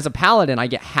charisma. As a paladin, I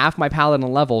get half my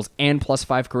paladin levels and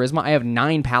 +5 charisma. I have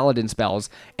 9 paladin spells,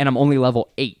 and I'm only level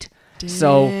 8.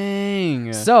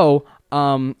 Dang. So,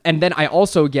 and then I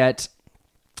also get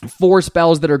 4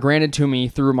 spells that are granted to me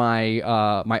through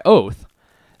my my oath.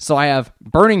 So I have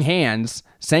Burning Hands,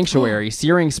 Sanctuary,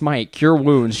 Searing Smite, Cure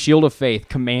Wounds, Shield of Faith,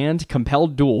 Command,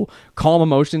 Compelled Duel, Calm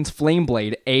Emotions, Flame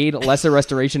Blade, Aid, Lesser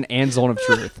Restoration, and Zone of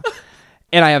Truth.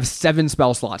 And I have 7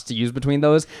 spell slots to use between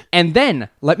those. And then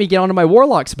let me get onto my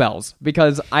Warlock spells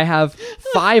because I have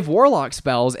 5 Warlock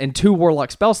spells and 2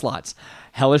 Warlock spell slots.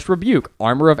 Hellish Rebuke,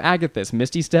 Armor of Agathis,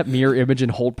 Misty Step, Mirror Image,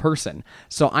 and Hold Person.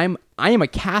 So I am a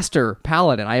caster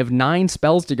paladin. I have 9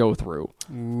 spells to go through.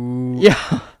 Ooh.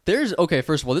 Yeah. First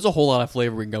of all, there's a whole lot of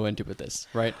flavor we can go into with this,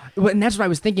 right? And that's what I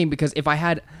was thinking because if I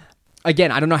had...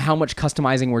 Again, I don't know how much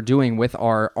customizing we're doing with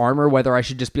our armor, whether I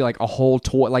should just be like a whole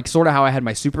toy, like sort of how I had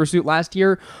my super suit last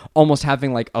year, almost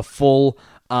having like a full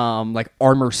like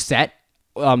armor set,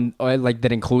 like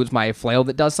that includes my flail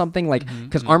that does something, like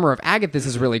because Armor of Agathis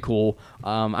is really cool.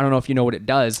 I don't know if you know what it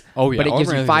does. Oh yeah, but it gives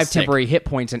Armor you of 5 Agathis is temporary hit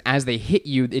points, and as they hit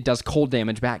you, it does cold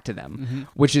damage back to them,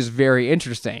 which is very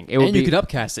interesting. And you can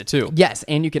upcast it too. Yes,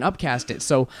 and you can upcast it.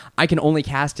 So I can only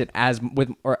cast it as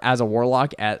a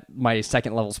warlock at my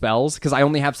 2nd level spells because I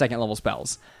only have 2nd level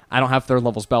spells. I don't have 3rd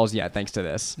level spells yet, thanks to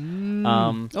this.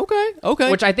 Okay.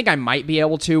 Which I think I might be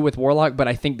able to with Warlock, but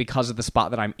I think because of the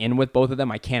spot that I'm in with both of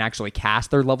them, I can't actually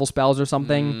cast 3rd level spells or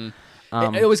something.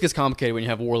 It always gets complicated when you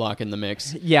have Warlock in the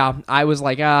mix. Yeah, I was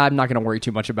like, I'm not going to worry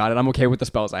too much about it. I'm okay with the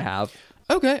spells I have.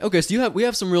 Okay. So we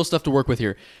have some real stuff to work with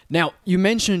here. Now, you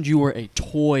mentioned you were a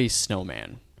toy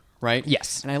snowman, right?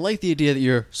 Yes. And I like the idea that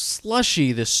you're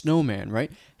Slushy the snowman,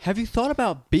 right? Have you thought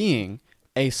about being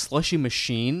a slushy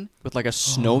machine with like a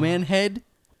snowman head?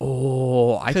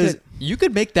 Oh, you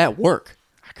could make that work.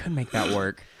 I could make that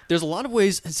work. There's a lot of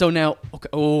ways. So now,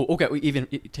 okay. We even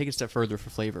take it a step further for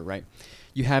flavor, right?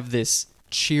 You have this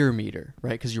cheer meter,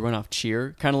 right? Because you run off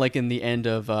cheer, kind of like in the end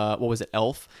of what was it,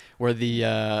 Elf, where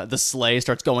the sleigh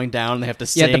starts going down and they have to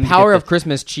sing. Yeah, the power of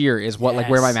Christmas cheer is what like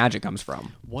where my magic comes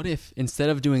from. What if instead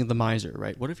of doing the miser,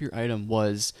 right? What if your item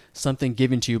was something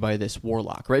given to you by this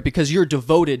warlock, right? Because you're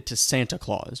devoted to Santa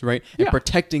Claus, right? And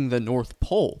protecting the North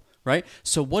Pole. Right?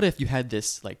 So what if you had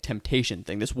this like temptation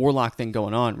thing, this warlock thing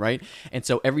going on, right? And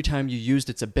so every time you used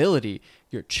its ability,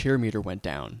 your cheer meter went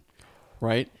down,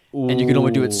 right? Ooh. And you could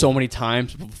only do it so many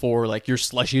times before like your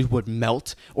slushies would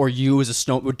melt, or you as a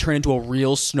snow would turn into a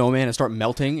real snowman and start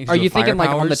melting. Are you thinking like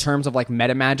on the terms of like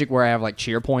meta magic where I have like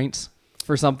cheer points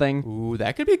for something? Ooh,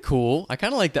 that could be cool. I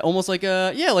kind of like that. Almost like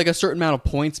like a certain amount of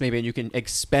points maybe, and you can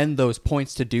expend those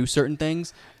points to do certain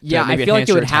things. Yeah, I feel like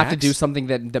it would have to do something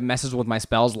that messes with my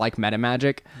spells like meta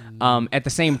magic. At the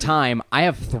same time, I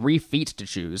have 3 feats to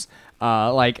choose.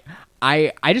 Like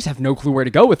I just have no clue where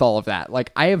to go with all of that.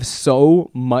 Like I have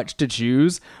so much to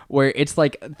choose where it's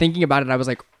like thinking about it, I was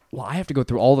like, well, I have to go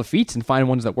through all the feats and find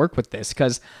ones that work with this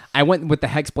because I went with the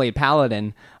Hexblade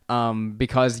Paladin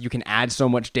because you can add so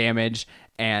much damage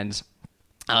and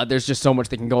there's just so much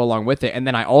that can go along with it. And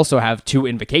then I also have 2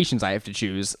 invocations I have to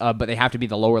choose, but they have to be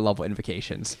the lower level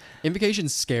invocations.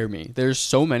 Invocations scare me. There's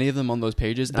so many of them on those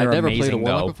pages. I've never played a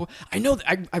warlock before. I know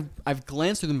that I've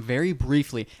glanced through them very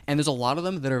briefly, and there's a lot of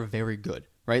them that are very good.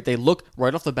 Right? They look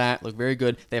right off the bat, look very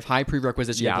good. They have high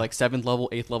prerequisites. You have like 7th level,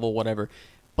 8th level, whatever.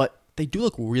 But they do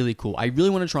look really cool. I really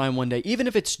want to try them one day, even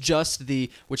if it's just the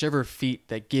whichever feat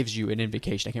that gives you an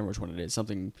invocation. I can't remember which one it is.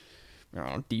 Something, I don't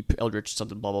know, Deep Eldritch,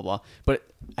 something, blah, blah, blah. But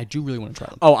I do really want to try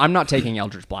them. Oh, I'm not taking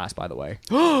Eldritch Blast, by the way.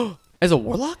 As a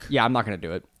warlock? Yeah, I'm not going to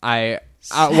do it.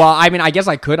 Well, I mean, I guess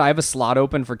I could. I have a slot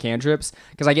open for cantrips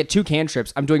because I get 2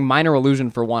 cantrips. I'm doing Minor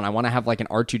Illusion for 1. I want to have like an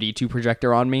R2D2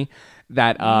 projector on me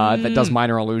that does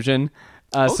Minor Illusion.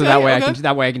 So that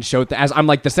way I can show as I'm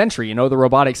like the sentry, you know, the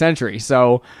robotic sentry.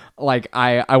 So like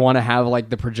I want to have like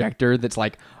the projector that's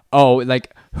like, oh,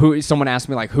 like who someone asked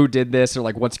me like who did this or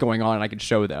like what's going on, and I can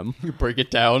show them. You break it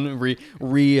down,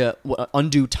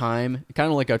 undo time,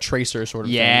 kind of like a tracer sort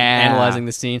of thing, analyzing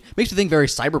the scene. Makes you think very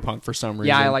cyberpunk for some reason.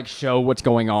 Yeah, I like show what's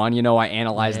going on. You know, I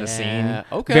analyze the scene.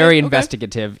 Okay, very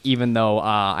investigative, even though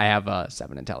I have a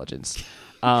 7 intelligence.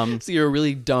 So you're a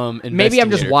really dumb investigator. Maybe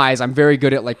I'm just wise. I'm very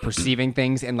good at like perceiving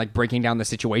things and like breaking down the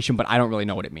situation, but I don't really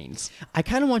know what it means. I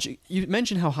kind of want you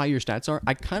mentioned how high your stats are.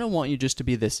 I kind of want you just to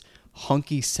be this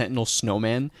hunky sentinel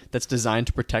snowman that's designed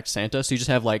to protect Santa. So you just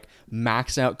have like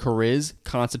max out charisma,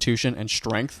 constitution, and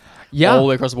strength all the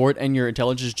way across the board, and your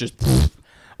intelligence is just...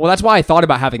 Well, that's why I thought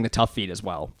about having the tough feat as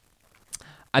well.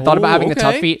 I thought about having the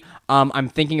tough feat. I'm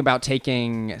thinking about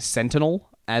taking Sentinel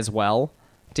as well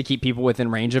to keep people within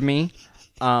range of me.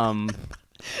 You're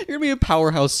gonna be a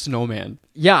powerhouse snowman.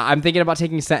 Yeah, I'm thinking about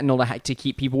taking Sentinel to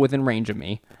keep people within range of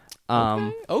me.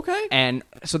 Okay. And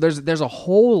so there's a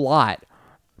whole lot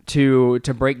to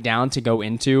break down, to go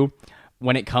into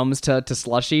when it comes to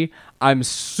Slushy. I'm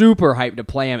super hyped to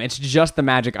play him. It's just the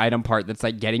magic item part that's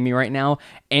like getting me right now,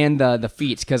 and the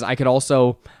feats, because I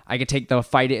could take the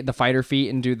fighter feat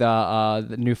and do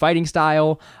the new fighting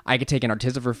style. I could take an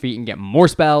Artificer feat and get more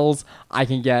spells. I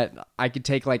could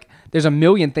take like there's a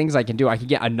million things I can do. I could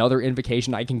get another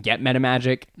invocation. I can get meta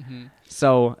magic. Mm-hmm.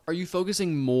 So, are you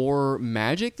focusing more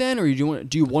magic then, or do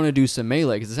you want to do some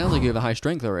melee? Because it sounds like you have a high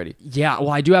strength already. Yeah,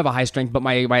 well, I do have a high strength, but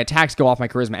my attacks go off my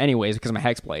charisma anyways because of my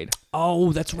Hexblade.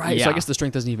 Oh, that's right. Yeah. So I guess the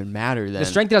strength doesn't even matter then. The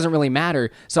strength doesn't really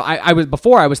matter. So I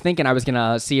was thinking I was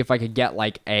gonna see if I could get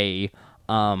like a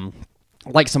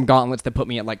like some gauntlets that put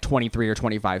me at like 23 or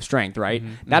 25 strength, right?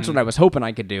 Mm-hmm. That's what I was hoping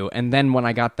I could do. And then when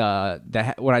I got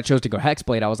when I chose to go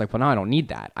Hexblade, I was like, well, no, I don't need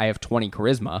that. I have 20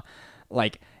 charisma.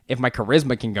 Like, if my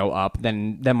charisma can go up,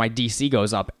 then my DC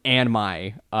goes up and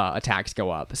my attacks go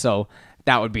up. So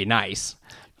that would be nice.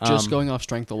 Just going off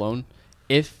strength alone,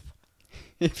 if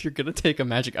you're gonna take a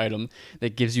magic item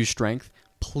that gives you strength,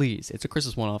 please, it's a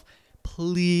Christmas one-off,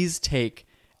 please take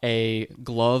a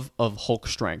glove of Hulk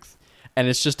strength. And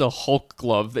it's just a Hulk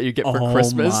glove that you get for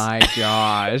Christmas. Oh my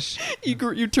gosh!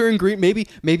 you turn green. Maybe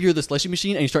you're the slushy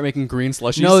machine and you start making green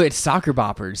slushies. No, it's soccer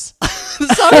boppers.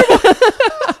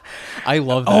 I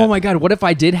love that. Oh my god! What if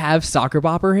I did have soccer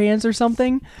bopper hands or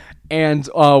something? And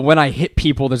when I hit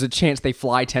people, there's a chance they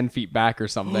fly 10 feet back or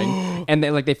something, and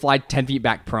they fly 10 feet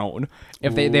back prone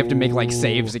if they have to make like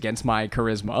saves against my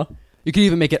charisma. You could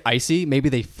even make it icy. Maybe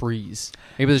they freeze.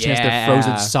 Maybe there's a chance they're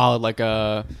frozen solid, like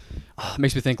a.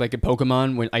 Makes me think like a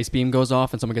Pokemon when Ice Beam goes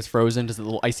off and someone gets frozen, does a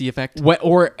little icy effect.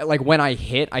 Or like when I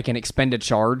hit, I can expend a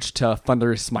charge to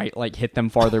Thunderous Smite, like hit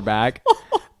them farther back.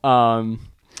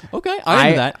 Okay, I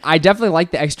know that. I definitely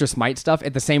like the extra smite stuff.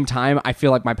 At the same time, I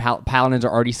feel like my paladins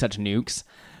are already such nukes.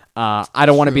 I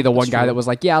don't want to be the one guy that was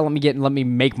like, yeah, let me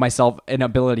make myself an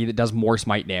ability that does more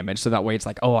smite damage. So that way it's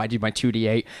like, oh, I do my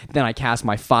 2d8, then I cast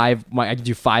I can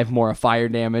do 5 more of fire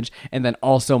damage, and then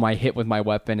also my hit with my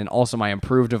weapon, and also my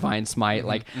improved divine smite.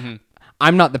 Mm-hmm.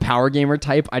 I'm not the power gamer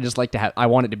type. I just like to I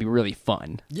want it to be really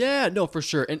fun. Yeah, no, for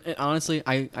sure. And honestly,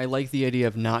 I like the idea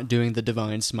of not doing the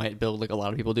divine smite build like a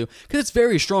lot of people do, because it's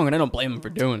very strong, and I don't blame them for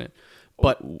doing it.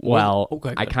 But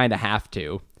I kind of have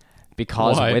to,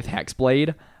 because with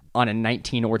Hexblade, on a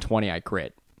 19 or 20, I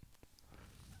crit.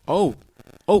 Oh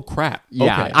crap.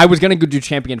 Yeah, okay. I was going to go do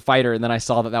Champion Fighter, and then I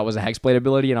saw that was a Hexblade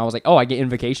ability, and I was like, oh, I get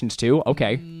invocations too?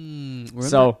 Okay.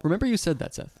 Remember you said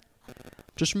that, Seth.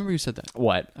 Just remember you said that.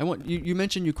 What? I want you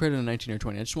mentioned you crit on a 19 or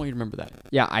 20. I just want you to remember that.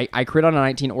 Yeah, I crit on a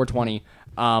 19 or 20.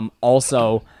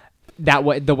 Also,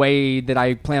 the way that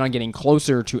I plan on getting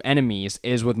closer to enemies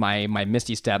is with my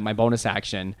Misty Step, my bonus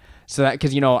action. So that,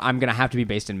 because I'm gonna have to be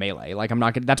based in melee. Like, I'm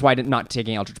not gonna. That's why I'm not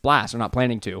taking Eldritch Blast. I'm not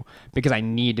planning to, because I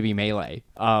need to be melee.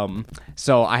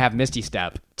 So I have Misty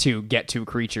Step to get to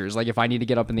creatures. Like, if I need to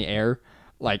get up in the air,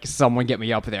 like someone get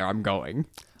me up there, I'm going.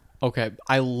 Okay,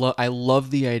 I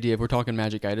love the idea. If we're talking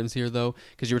magic items here, though,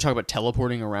 because you were talking about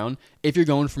teleporting around. If you're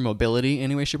going for mobility in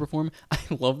any way, shape, or form, I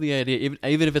love the idea,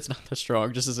 even if it's not that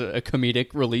strong, just as a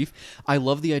comedic relief. I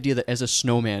love the idea that as a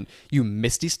snowman, you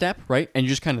Misty Step, right? And you're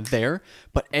just kind of there.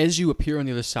 But as you appear on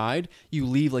the other side, you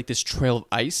leave like this trail of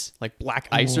ice, like black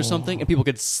ice or something, and people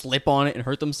could slip on it and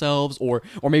hurt themselves, or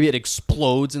maybe it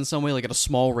explodes in some way, like at a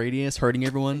small radius, hurting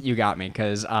everyone. You got me,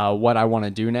 because what I want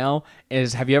to do now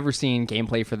is, have you ever seen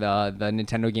gameplay for the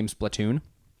Nintendo game Splatoon?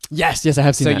 Yes, I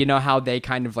have seen that. So you know how they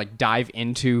kind of like dive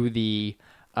into the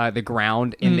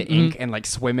ground in the ink and like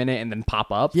swim in it and then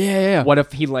pop up? Yeah. What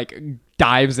if he like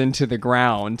dives into the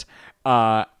ground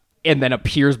and then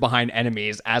appears behind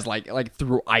enemies as like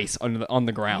through ice on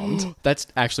the ground. That's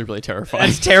actually really terrifying.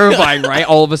 That's terrifying, right?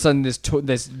 All of a sudden, this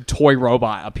toy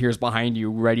robot appears behind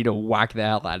you, ready to whack the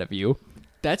hell out of you.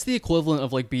 That's the equivalent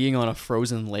of like being on a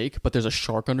frozen lake, but there's a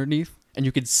shark underneath, and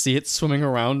you can see it swimming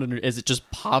around as it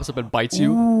just pops up and bites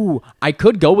you. Ooh, I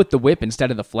could go with the whip instead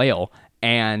of the flail,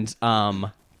 and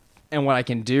what I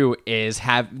can do is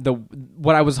have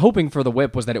what I was hoping for the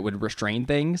whip was that it would restrain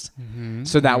things,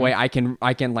 so that way I can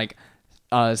like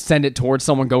send it towards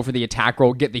someone, go for the attack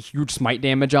roll, get the huge smite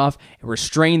damage off,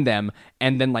 restrain them,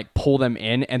 and then like pull them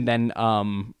in, and then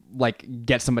like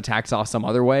get some attacks off some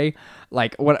other way.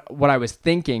 Like what I was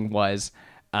thinking was,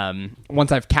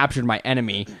 once I've captured my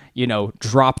enemy,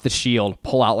 drop the shield,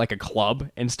 pull out like a club,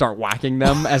 and start whacking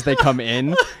them as they come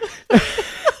in.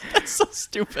 That's so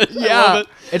stupid. Yeah,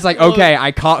 it's like, okay,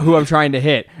 I caught who I'm trying to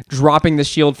hit, dropping the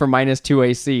shield for -2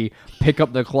 AC, pick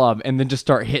up the club, and then just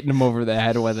start hitting them over the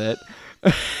head with it.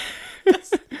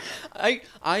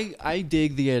 I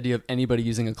dig the idea of anybody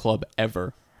using a club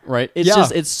ever. Right?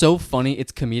 It's so funny.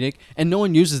 It's comedic, and no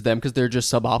one uses them because they're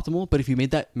just suboptimal. But if you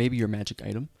made that maybe your magic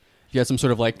item, if you had some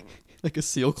sort of like a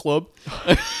seal club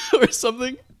or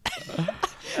something,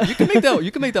 you can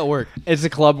make that work. It's a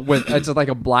club it's like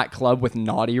a black club with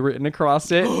naughty written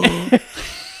across it.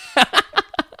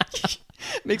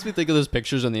 Makes me think of those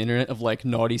pictures on the internet of like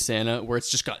naughty Santa where it's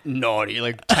just got naughty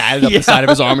like tatted up the side of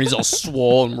his arm and he's all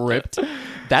swole and ripped.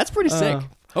 That's pretty sick.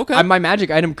 Okay. My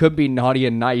magic item could be naughty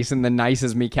and nice, and the nice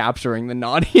is me capturing. The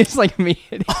naughty is like me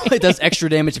hitting. It does extra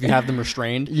damage if you have them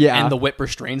restrained. Yeah. And the whip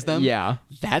restrains them. Yeah.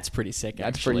 That's pretty sick, actually.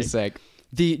 That's pretty sick.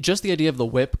 The idea of the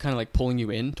whip kind of like pulling you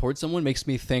in towards someone makes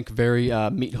me think very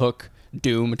Meat Hook,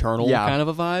 Doom, Eternal kind of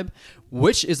a vibe,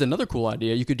 which is another cool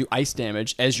idea. You could do ice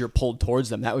damage as you're pulled towards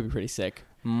them. That would be pretty sick.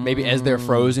 Maybe as they're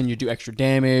frozen, you do extra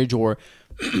damage, or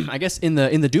I guess in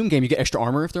the Doom game, you get extra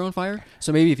armor if they're on fire.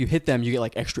 So maybe if you hit them, you get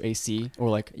like extra AC or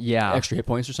like extra hit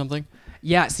points or something.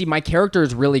 Yeah, see, my character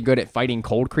is really good at fighting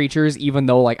cold creatures, even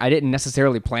though like I didn't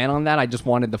necessarily plan on that. I just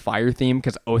wanted the fire theme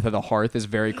because Oath of the Hearth is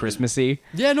very Christmassy.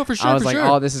 Yeah, no, for sure. I was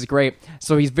oh, this is great.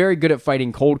 So he's very good at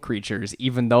fighting cold creatures,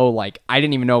 even though like I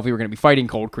didn't even know if we were going to be fighting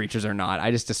cold creatures or not.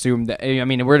 I just assumed that. I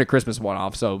mean, we're in a Christmas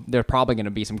one-off, so there's probably going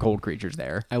to be some cold creatures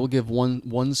there. I will give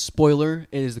one spoiler.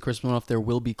 It is the Christmas one-off. There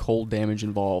will be cold damage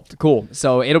involved. Cool.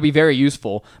 So it'll be very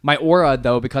useful. My aura,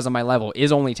 though, because of my level,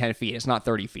 is only 10 feet. It's not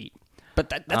 30 feet. But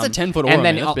that's a 10-foot aura. And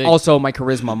then man. Also my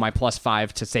charisma, my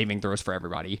 +5 to saving throws for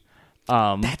everybody.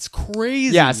 That's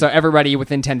crazy. Yeah, so everybody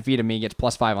within 10 feet of me gets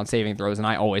 +5 on saving throws, and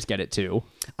I always get it too.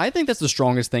 I think that's the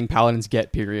strongest thing paladins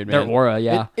get, period, man. Their aura,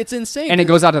 yeah. It's insane. And it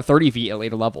goes out to 30 feet at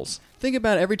later levels. Think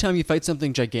about it, every time you fight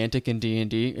something gigantic in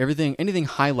D&D, anything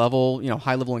high level,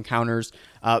 high level encounters,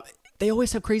 they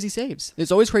always have crazy saves.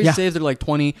 There's always crazy saves that are like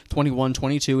 20, 21,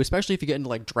 22, especially if you get into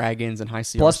like dragons and high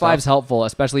CR +5 is helpful,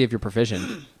 especially if you're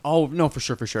proficient. Oh, no, for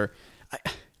sure.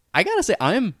 I gotta say,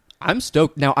 I'm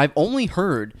stoked. Now, I've only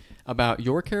heard about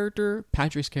your character,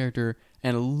 Patrick's character,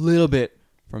 and a little bit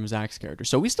from Zach's character.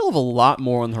 So we still have a lot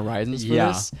more on the horizons for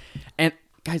this. And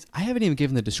guys, I haven't even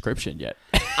given the description yet.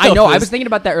 I know. I was thinking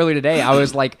about that earlier today. I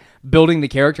was like building the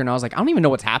character, and I was like, I don't even know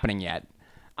what's happening yet.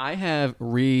 I've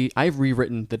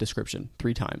rewritten the description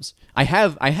 3 times. I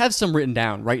have some written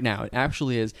down right now. It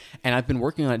actually is, and I've been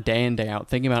working on it day in, day out,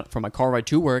 thinking about it from my car ride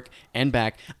to work and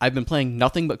back. I've been playing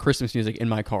nothing but Christmas music in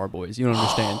my car, boys. You don't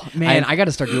understand. Man, I got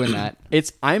to start doing that.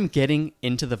 I'm getting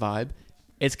into the vibe.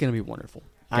 It's gonna be wonderful.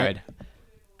 Good.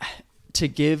 To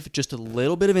give just a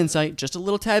little bit of insight, just a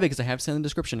little tad bit, because I have sent the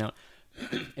description out.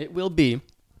 It will be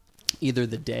either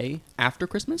the day after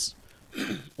Christmas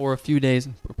or a few days.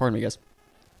 Pardon me, guys.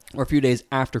 Or a few days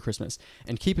after Christmas.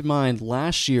 And keep in mind,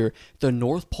 last year, the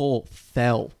North Pole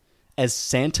fell as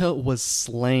Santa was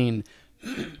slain.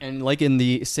 And like in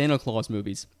the Santa Claus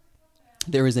movies,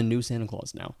 there is a new Santa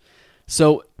Claus now.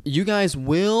 So you guys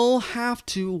will have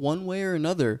to, one way or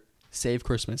another, save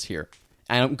Christmas here.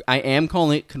 I am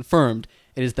calling it confirmed.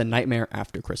 It is the Nightmare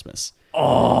After Christmas.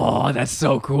 Oh, that's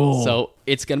so cool. So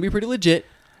it's going to be pretty legit.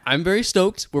 I'm very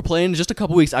stoked. We're playing in just a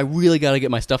couple weeks. I really got to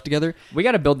get my stuff together. We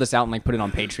got to build this out and like put it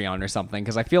on Patreon or something,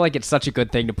 because I feel like it's such a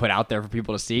good thing to put out there for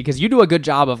people to see, because you do a good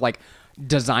job of like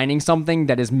designing something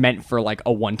that is meant for like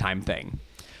a one-time thing.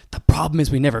 The problem is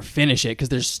we never finish it because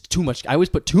there's too much. I always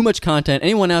put too much content.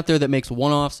 Anyone out there that makes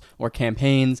one-offs or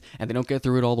campaigns and they don't get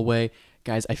through it all the way,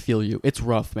 guys, I feel you. It's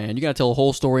rough, man. You got to tell a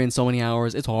whole story in so many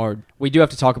hours. It's hard. We do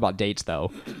have to talk about dates,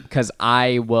 though, because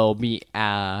I will be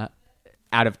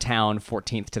out of town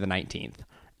 14th to the 19th.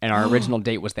 And our original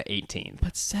date was the 18th.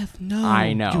 But Seth, no.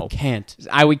 I know. You can't.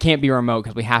 We can't be remote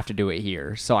because we have to do it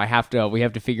here. So we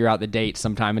have to figure out the date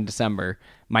sometime in December.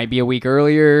 Might be a week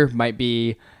earlier, might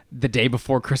be the day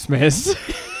before Christmas.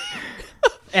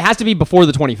 It has to be before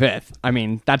the 25th. I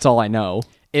mean, that's all I know.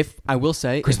 If I will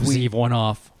say, Christmas Eve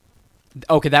one-off.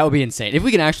 Okay, that would be insane. If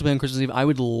we can actually play on Christmas Eve, I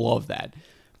would love that.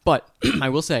 But I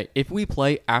will say, if we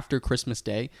play after Christmas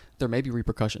Day, there may be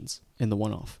repercussions in the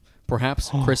one-off. Perhaps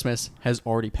Christmas has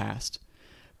already passed.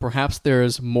 Perhaps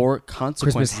there's more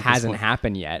consequences. Christmas hasn't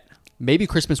happened yet. Maybe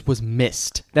Christmas was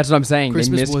missed. That's what I'm saying.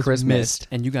 Christmas they missed was Christmas. missed,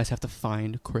 and you guys have to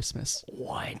find Christmas.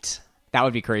 What? That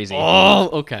would be crazy. Oh,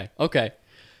 okay.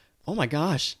 Oh my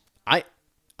gosh. I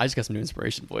just got some new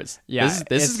inspiration, boys. Yeah,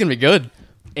 this is gonna be good.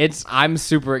 I'm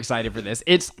super excited for this.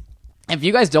 If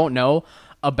you guys don't know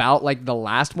about like the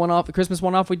last one-off, the Christmas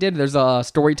one-off we did, there's a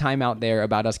story time out there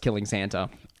about us killing Santa.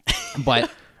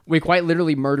 But we quite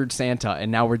literally murdered Santa,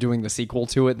 and now we're doing the sequel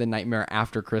to it, The Nightmare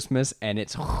After Christmas, and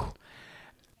it's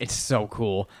so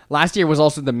cool. Last year was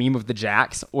also the meme of the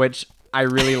Jacks, which I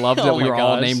really loved that we were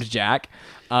all named Jack.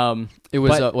 It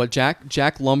was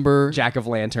Jack Lumber, Jack of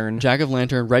Lantern,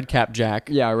 Red Cap Jack.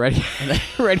 Yeah, Red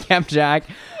Cap Jack.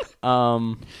 I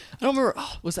don't remember.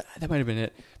 Was that might have been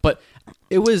it? But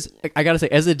it was. I gotta say,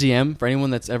 as a DM, for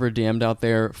anyone that's ever DM'd out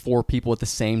there, 4 people with the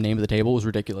same name of the table was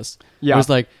ridiculous. Yeah, it was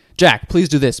like, Jack, please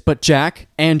do this, but Jack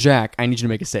and Jack, I need you to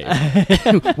make a save.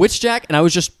 Which Jack? And I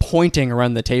was just pointing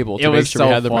around the table to make sure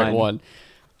we had the right one.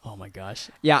 Oh my gosh.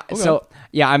 Yeah. Okay. So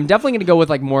yeah, I'm definitely gonna go with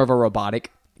like more of a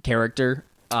robotic character.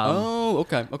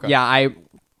 Okay. Yeah,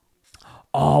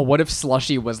 what if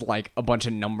Slushy was like a bunch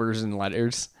of numbers and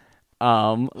letters?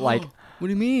 Like what do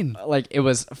you mean? Like it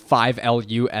was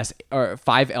 5LUS or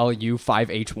 5LU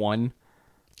 5H1.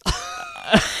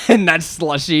 And that's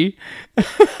Slushy.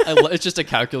 It's just a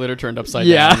calculator turned upside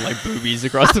down, like boobies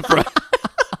across the front.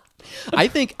 I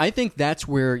think that's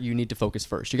where you need to focus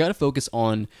first. You got to focus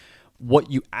on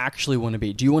what you actually want to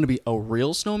be. Do you want to be a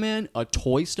real snowman, a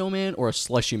toy snowman, or a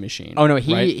slushy machine? Oh no,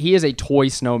 he is a toy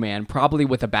snowman, probably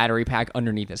with a battery pack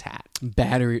underneath his hat.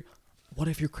 Battery. What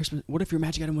if your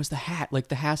magic item was the hat, like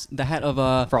the hat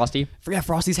of Frosty? Yeah,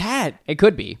 Frosty's hat. It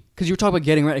could be, because you were talking about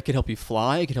getting red. It could help you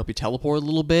fly. It could help you teleport a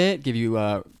little bit. Give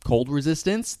you cold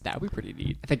resistance. That would be pretty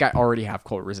neat. I think I already have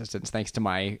cold resistance thanks to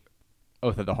my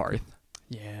Oath of the Hearth.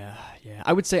 Yeah.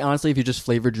 I would say, honestly, if you just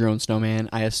flavored your own snowman,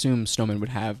 I assume snowman would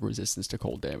have resistance to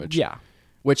cold damage. Yeah.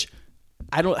 Which,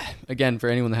 I don't... Again, for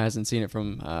anyone that hasn't seen it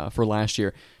from for last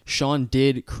year, Sean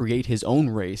did create his own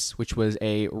race, which was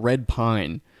a red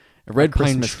pine. A red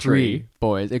pine tree,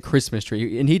 boys. A Christmas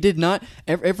tree. And he did not...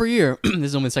 Every year... this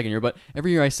is only the second year, but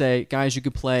every year I say, guys, you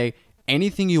could play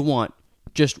anything you want.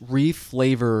 Just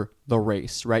re-flavor the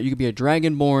race, right? You could be a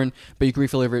dragonborn, but you can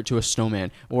re-flavor it to a snowman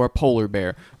or a polar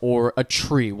bear or a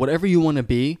tree. Whatever you want to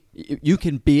be, you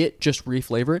can be it, just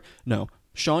re-flavor it. No.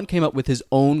 Sean came up with his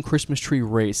own Christmas tree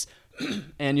race.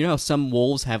 And you know how some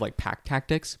wolves have like pack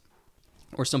tactics?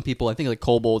 Or some people, I think like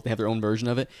kobolds, they have their own version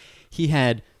of it. He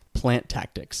had plant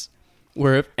tactics,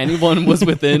 where if anyone was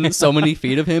within so many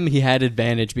feet of him, he had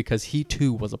advantage because he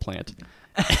too was a plant.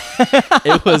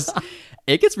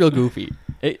 It gets real goofy.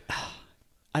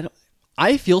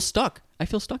 I feel stuck.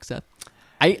 Seth.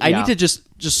 I need to just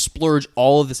splurge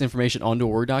all of this information onto a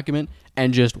Word document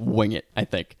and just wing it, I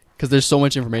think. Because there's so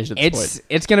much information at this point.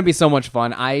 It's going to be so much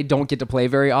fun. I don't get to play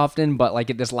very often, but like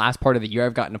at this last part of the year,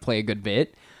 I've gotten to play a good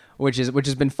bit, which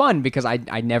has been fun because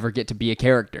I never get to be a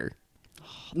character.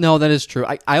 No, that is true.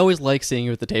 I always like seeing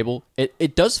you at the table.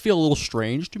 It does feel a little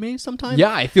strange to me sometimes.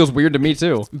 Yeah, it feels weird to me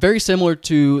too. Very similar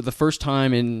to the first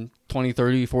time in 20,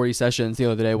 30, 40 sessions the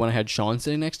other day when I had Sean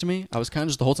sitting next to me. I was kind of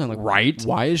just the whole time like, right?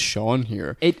 Why is Sean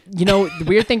here? The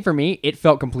weird thing for me, it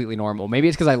felt completely normal. Maybe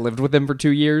it's because I lived with him for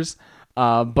 2 years,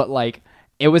 but like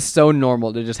it was so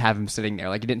normal to just have him sitting there.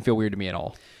 Like it didn't feel weird to me at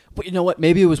all. But you know what?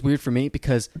 Maybe it was weird for me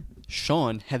because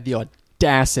Sean had the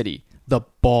audacity, the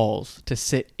balls to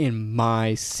sit in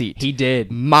my seat. He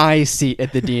did. My seat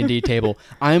at the D&D table.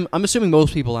 I'm assuming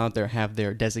most people out there have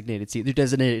their designated seat, their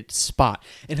designated spot.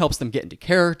 It helps them get into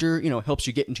character, helps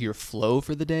you get into your flow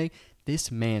for the day.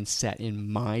 This man sat in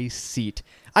my seat.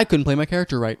 I couldn't play my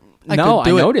character right. I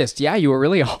noticed. Yeah, you were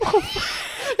really off.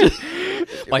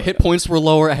 My hit points were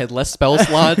lower. I had less spell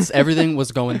slots. Everything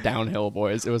was going downhill,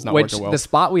 boys. It was not working well. The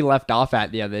spot we left off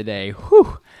at the other day,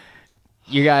 whew.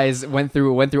 You guys went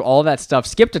through all that stuff,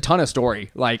 skipped a ton of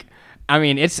story. Like, I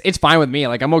mean, it's fine with me.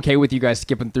 Like, I'm okay with you guys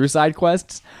skipping through side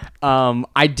quests.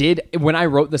 I did, when I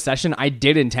wrote the session, I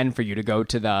did intend for you to go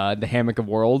to the Hammock of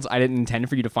Worlds. I didn't intend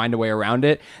for you to find a way around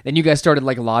it. Then you guys started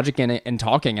like logic in it and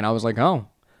talking, and I was like, oh,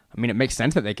 I mean, it makes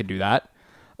sense that they could do that.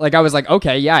 Like, I was like,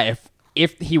 okay, yeah,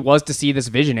 if he was to see this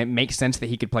vision, it makes sense that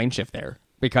he could plane shift there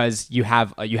because you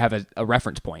have a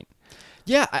reference point.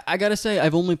 Yeah, I gotta say,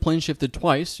 I've only plane shifted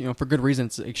twice, for good reason.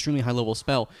 It's an extremely high level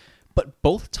spell. but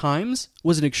both times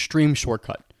was an extreme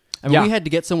shortcut. I mean, we had to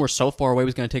get somewhere so far away it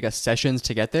was going to take us sessions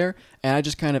to get there, and I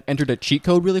just kind of entered a cheat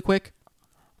code really quick.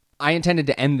 I intended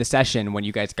to end the session when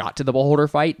you guys got to the beholder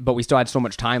fight, but we still had so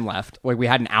much time left. Like, we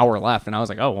had an hour left, and I was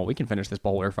like, oh, well, we can finish this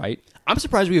beholder fight. I'm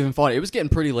surprised we even fought it. It was getting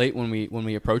pretty late when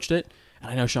we approached it, and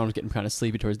I know Sean was getting kind of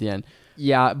sleepy towards the end.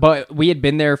 Yeah, but we had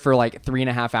been there for like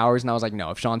 3.5 hours, and I was like,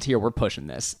 no, if Sean's here, we're pushing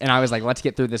this. And I was like, let's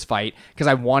get through this fight, because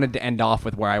I wanted to end off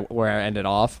with where I ended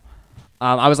off.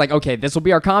 I was like, okay, this will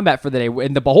be our combat for the day.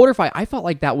 In the beholder fight, I felt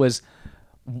like that was,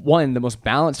 one, the most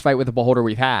balanced fight with the beholder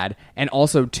we've had, and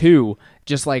also, two,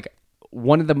 just like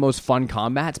one of the most fun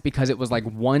combats, because it was like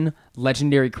one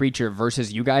legendary creature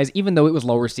versus you guys, even though it was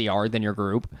lower CR than your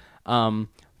group.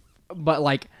 But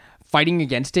like fighting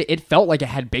against it, it felt like it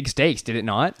had big stakes, did it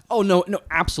not? Oh, no,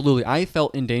 absolutely. I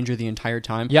felt in danger the entire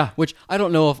time. Yeah. Which I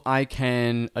don't know if I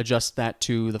can adjust that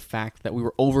to the fact that we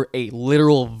were over a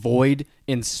literal void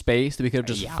in space that we could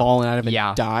have just fallen out of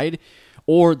and died,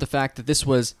 or the fact that this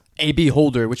was a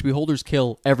beholder, which beholders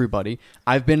kill everybody.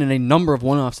 I've been in a number of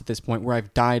one-offs at this point where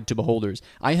I've died to beholders.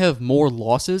 I have more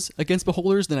losses against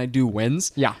beholders than I do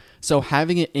wins. Yeah. So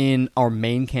having it in our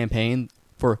main campaign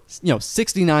for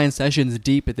 69 sessions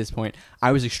deep at this point,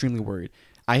 I was extremely worried.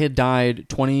 I had died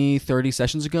 20, 30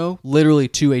 sessions ago, literally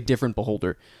to a different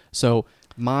beholder. So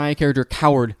my character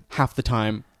cowered half the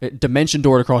time. It dimension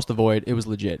doored across the void. It was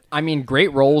legit. I mean,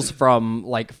 great rolls from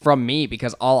me,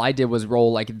 because all I did was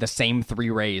roll like the same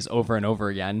 3 rays over and over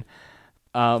again.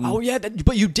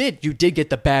 But you did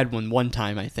get the bad one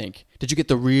time, I think. Did you get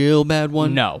the real bad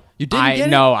one? No. You didn't get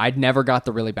it? No, I'd never got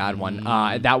the really bad one.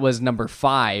 That was number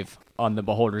 5 on the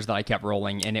beholders that I kept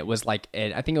rolling, and it was like,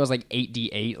 I think it was like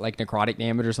 8d8, like necrotic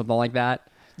damage or something like that.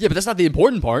 Yeah, but that's not the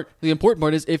important part. The important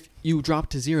part is if you drop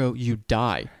to 0, you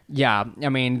die. Yeah, I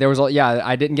mean,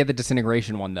 I didn't get the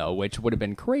disintegration one, though, which would have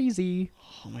been crazy.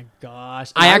 Oh my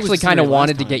gosh. I actually kind of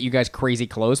wanted to get you guys crazy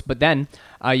close, but then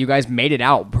you guys made it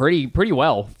out pretty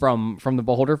well from the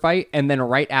beholder fight, and then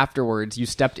right afterwards, you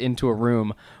stepped into a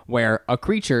room where a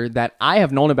creature that I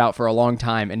have known about for a long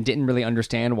time and didn't really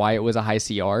understand why it was a high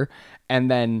CR,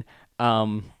 and then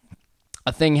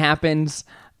a thing happens,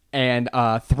 and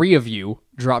 3 of you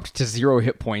dropped to 0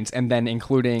 hit points, and then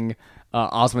including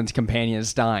Osmond's companion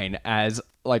Stein, as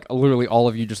like literally all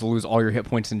of you just lose all your hit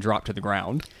points and drop to the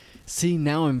ground. See,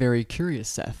 now I'm very curious,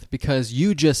 Seth, because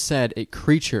you just said a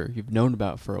creature you've known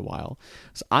about for a while.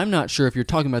 So I'm not sure if you're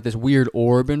talking about this weird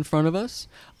orb in front of us.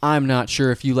 I'm not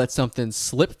sure if you let something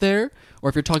slip there, or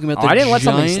if you're talking about the I didn't let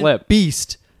something giant slip.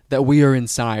 beast that we are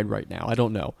inside right now. I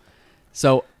don't know.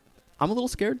 So I'm a little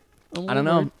scared. I don't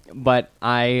know, but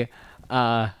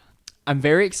I'm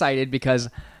very excited because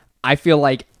I feel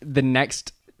like the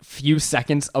next few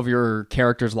seconds of your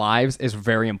character's lives is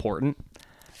very important.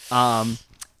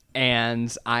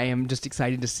 And I am just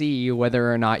excited to see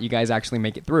whether or not you guys actually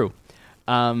make it through.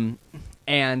 And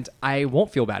I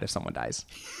won't feel bad if someone dies.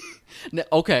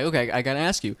 Okay. I gotta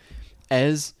ask you,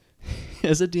 as a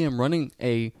DM running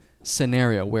a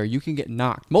scenario where you can get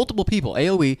knocked, multiple people,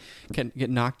 AoE, can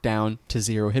get knocked down to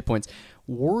 0 hit points,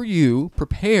 were you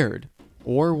prepared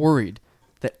or worried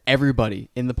that everybody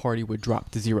in the party would drop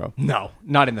to 0? No,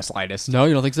 not in the slightest. No,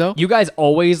 you don't think so? You guys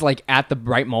always, like, at the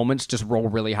right moments, just roll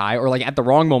really high, or, like, at the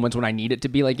wrong moments when I need it to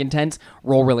be, like, intense,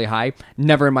 roll really high.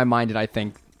 Never in my mind did I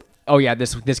think, oh, yeah,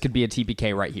 this could be a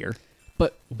TPK right here.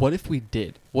 But what if we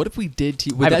did? What if we did?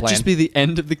 Would that just be the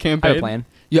end of the campaign? I have a plan.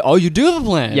 Yeah. Oh, you do have a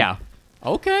plan? Yeah.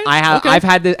 Okay. I have.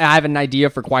 Okay. I have an idea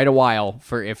for quite a while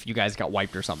for if you guys got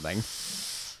wiped or something.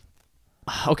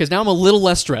 Okay, so now I'm a little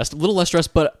less stressed,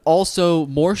 but also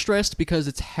more stressed because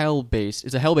it's hell-based.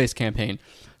 It's a hell-based campaign.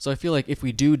 So I feel like if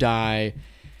we do die,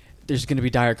 there's going to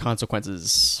be dire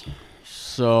consequences.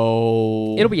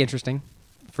 So It'll be interesting,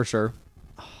 for sure.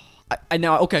 I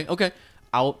now, okay.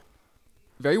 I'll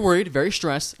very worried, very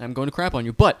stressed. I'm going to crap on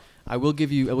you, but I will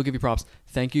give you props.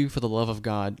 Thank you for the love of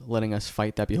God letting us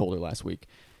fight that beholder last week.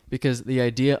 Because the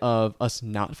idea of us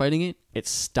not fighting it,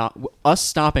 us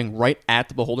stopping right at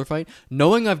the beholder fight,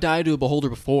 knowing I've died to a beholder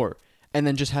before, and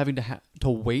then just having to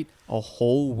wait a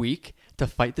whole week to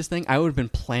fight this thing, I would have been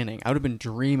planning. I would have been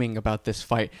dreaming about this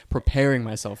fight, preparing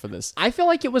myself for this. I feel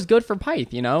like it was good for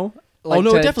Pyth, you know? Like, oh,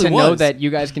 no, it definitely was. To know that you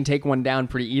guys can take one down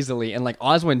pretty easily, and like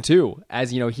Oswin too,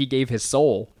 as you know, he gave his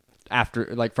soul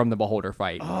after, like, from the beholder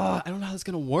fight. I don't know how that's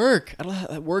gonna work. I don't know how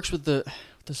that works with the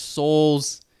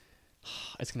souls.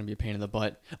 It's gonna be a pain in the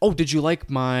butt. Oh, did you like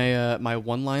my my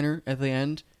one-liner at the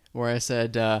end where I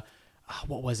said,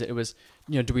 what was it? It was,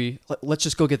 let's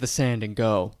just go get the sand and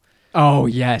go. Oh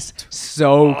yes,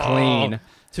 so clean.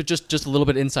 So just a little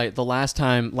bit of insight. The last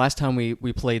time we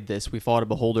played this, we fought a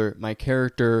beholder. My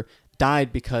character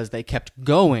died because they kept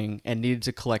going and needed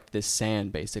to collect this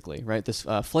sand, basically, right? This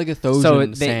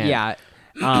Phlegethosian sand. Yeah.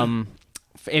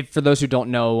 For those who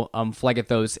don't know,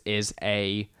 Phlegethos is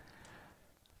a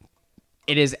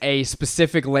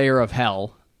specific layer of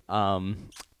hell.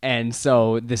 And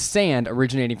so the sand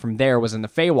originating from there was in the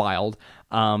Feywild,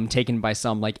 taken by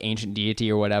some like ancient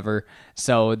deity or whatever.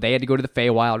 So they had to go to the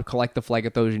Feywild, collect the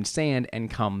Phlegethosian sand, and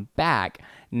come back.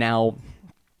 Now,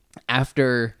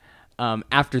 after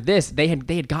this, they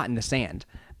had gotten the sand.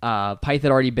 Pyth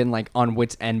had already been like on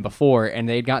wit's end before, and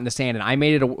they had gotten the sand. And I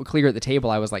made it clear at the table.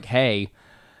 I was like, "Hey,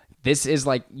 this is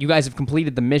like you guys have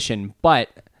completed the mission, but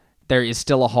there is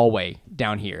still a hallway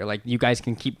down here. Like, you guys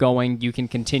can keep going. You can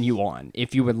continue on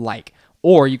if you would like,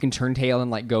 or you can turn tail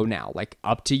and like go now. Like,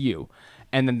 up to you."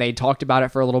 And then they talked about it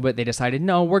for a little bit. They decided,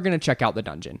 no, we're going to check out the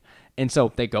dungeon. And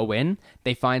so they go in.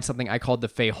 They find something I called the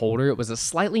Fey Holder. It was a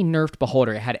slightly nerfed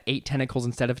beholder. It had 8 tentacles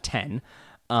instead of 10.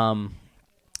 And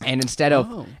instead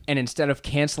of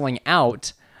canceling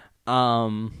out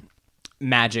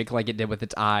magic like it did with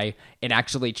its eye, it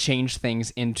actually changed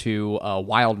things into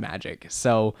wild magic.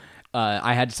 So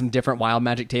I had some different wild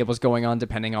magic tables going on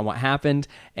depending on what happened,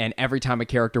 and every time a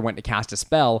character went to cast a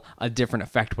spell, a different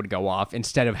effect would go off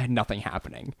instead of nothing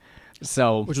happening.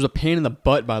 So, which was a pain in the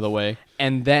butt, by the way.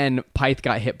 And then Pyth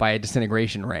got hit by a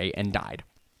disintegration ray and died.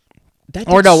 It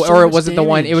wasn't the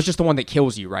one. It was just the one that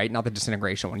kills you, right? Not the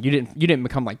disintegration one. You didn't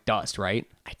become like dust, right?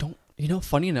 I don't. You know,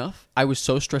 funny enough, I was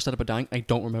so stressed out about dying, I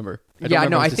don't remember. I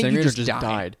think you just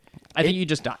died. I think you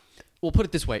just died. Well, put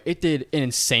it this way. It did an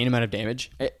insane amount of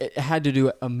damage. It had to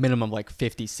do a minimum like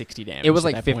 50, 60 damage. It was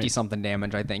like 50-something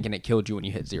damage, I think, and it killed you when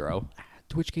you hit 0.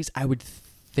 To which case, I would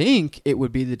think it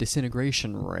would be the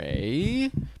disintegration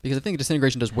ray, because I think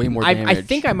disintegration does way more damage. I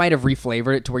think I might have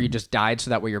reflavored it to where you just died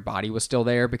so that way your body was still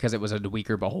there because it was a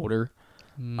weaker beholder.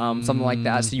 Something like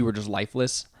that, so you were just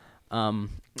lifeless.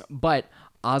 But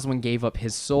Oswin gave up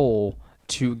his soul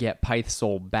to get Pyth's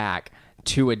soul back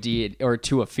to a deity or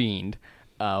to a fiend.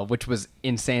 Which was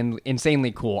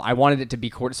insanely cool. I wanted it to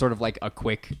be sort of like a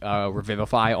quick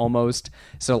revivify almost.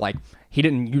 So like he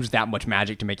didn't use that much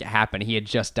magic to make it happen. He had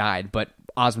just died, but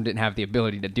Osmond didn't have the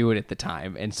ability to do it at the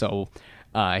time, and so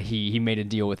he made a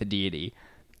deal with a deity.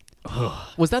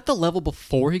 Was that the level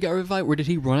before he got revived, or did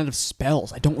he run out of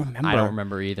spells? I don't remember. I don't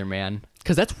remember either, man.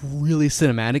 Because that's really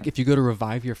cinematic. If you go to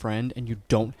revive your friend and you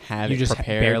don't have it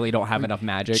prepared, barely don't have enough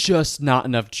magic, just not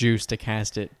enough juice to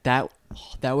cast it. That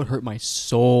would hurt my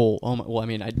soul. Oh my! Well, I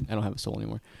mean, I don't have a soul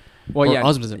anymore. Well, yeah,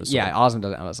 Osmond doesn't have a soul. Yeah, Osmond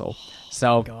doesn't have a soul.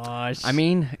 So, gosh, I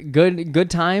mean, good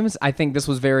times. I think this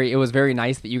was very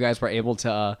nice that you guys were able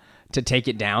to take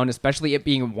it down, especially it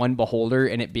being one beholder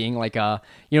and it being like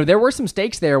there were some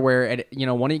stakes there where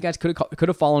one of you guys could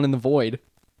have fallen in the void.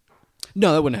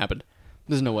 No, that wouldn't have happened.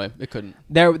 There's no way it couldn't.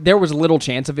 There was little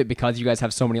chance of it because you guys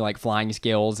have so many like flying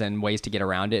skills and ways to get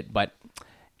around it, but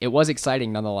it was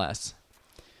exciting nonetheless.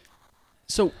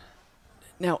 So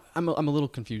now I'm a little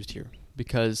confused here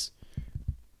because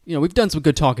we've done some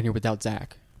good talking here without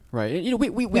Zach, right?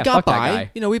 We got by.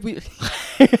 We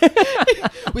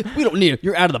we don't need him.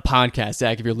 You're out of the podcast,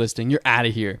 Zach. If you're listening, you're out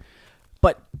of here.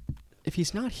 But if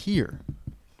he's not here,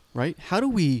 right? How do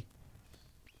we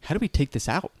take this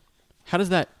out? How does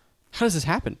this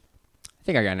happen? I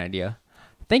think I got an idea.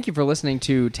 Thank you for listening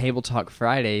to Table Talk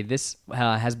Friday. This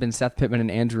has been Seth Pittman and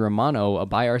Andrew Romano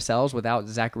by ourselves without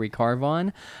Zachary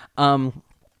Carvon.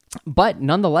 But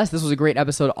nonetheless, this was a great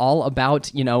episode all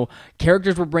about,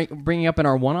 characters we're bringing up in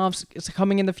our one-offs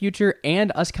coming in the future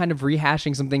and us kind of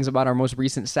rehashing some things about our most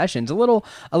recent sessions. A little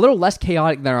less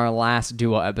chaotic than our last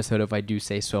duo episode, if I do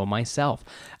say so myself.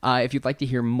 If you'd like to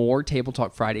hear more Table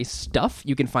Talk Friday stuff,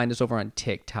 you can find us over on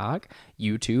TikTok,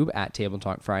 YouTube at Table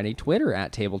Talk Friday, Twitter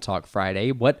at Table Talk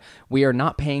Friday. But we are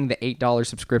not paying the $8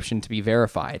 subscription to be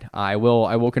verified. I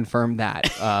will confirm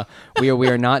that. We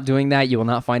are not doing that. You will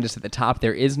not find us at the top.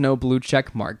 There is no blue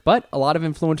check mark, but a lot of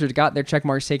influencers got their check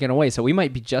marks taken away, so we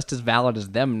might be just as valid as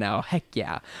them now. Heck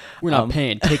yeah. We're not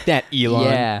paying. Take that, Elon.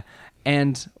 Yeah.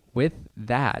 And with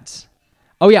that...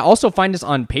 Oh, yeah, also find us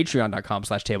on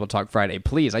patreon.com/Table Talk Friday.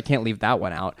 Please, I can't leave that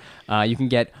one out. You can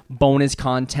get bonus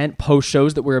content, post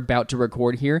shows that we're about to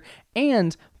record here,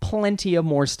 and plenty of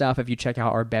more stuff if you check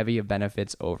out our bevy of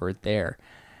benefits over there.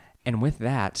 And with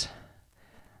that,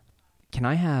 can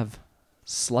I have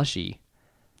Slushy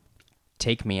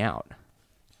take me out?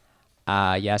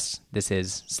 Yes, this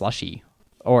is Slushy.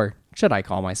 Or should I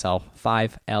call myself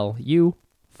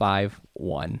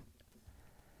 5LU51?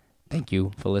 Thank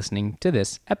you for listening to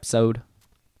this episode.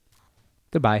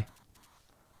 Goodbye.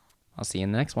 I'll see you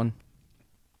in the next one.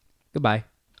 Goodbye.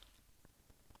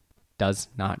 Does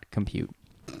not compute.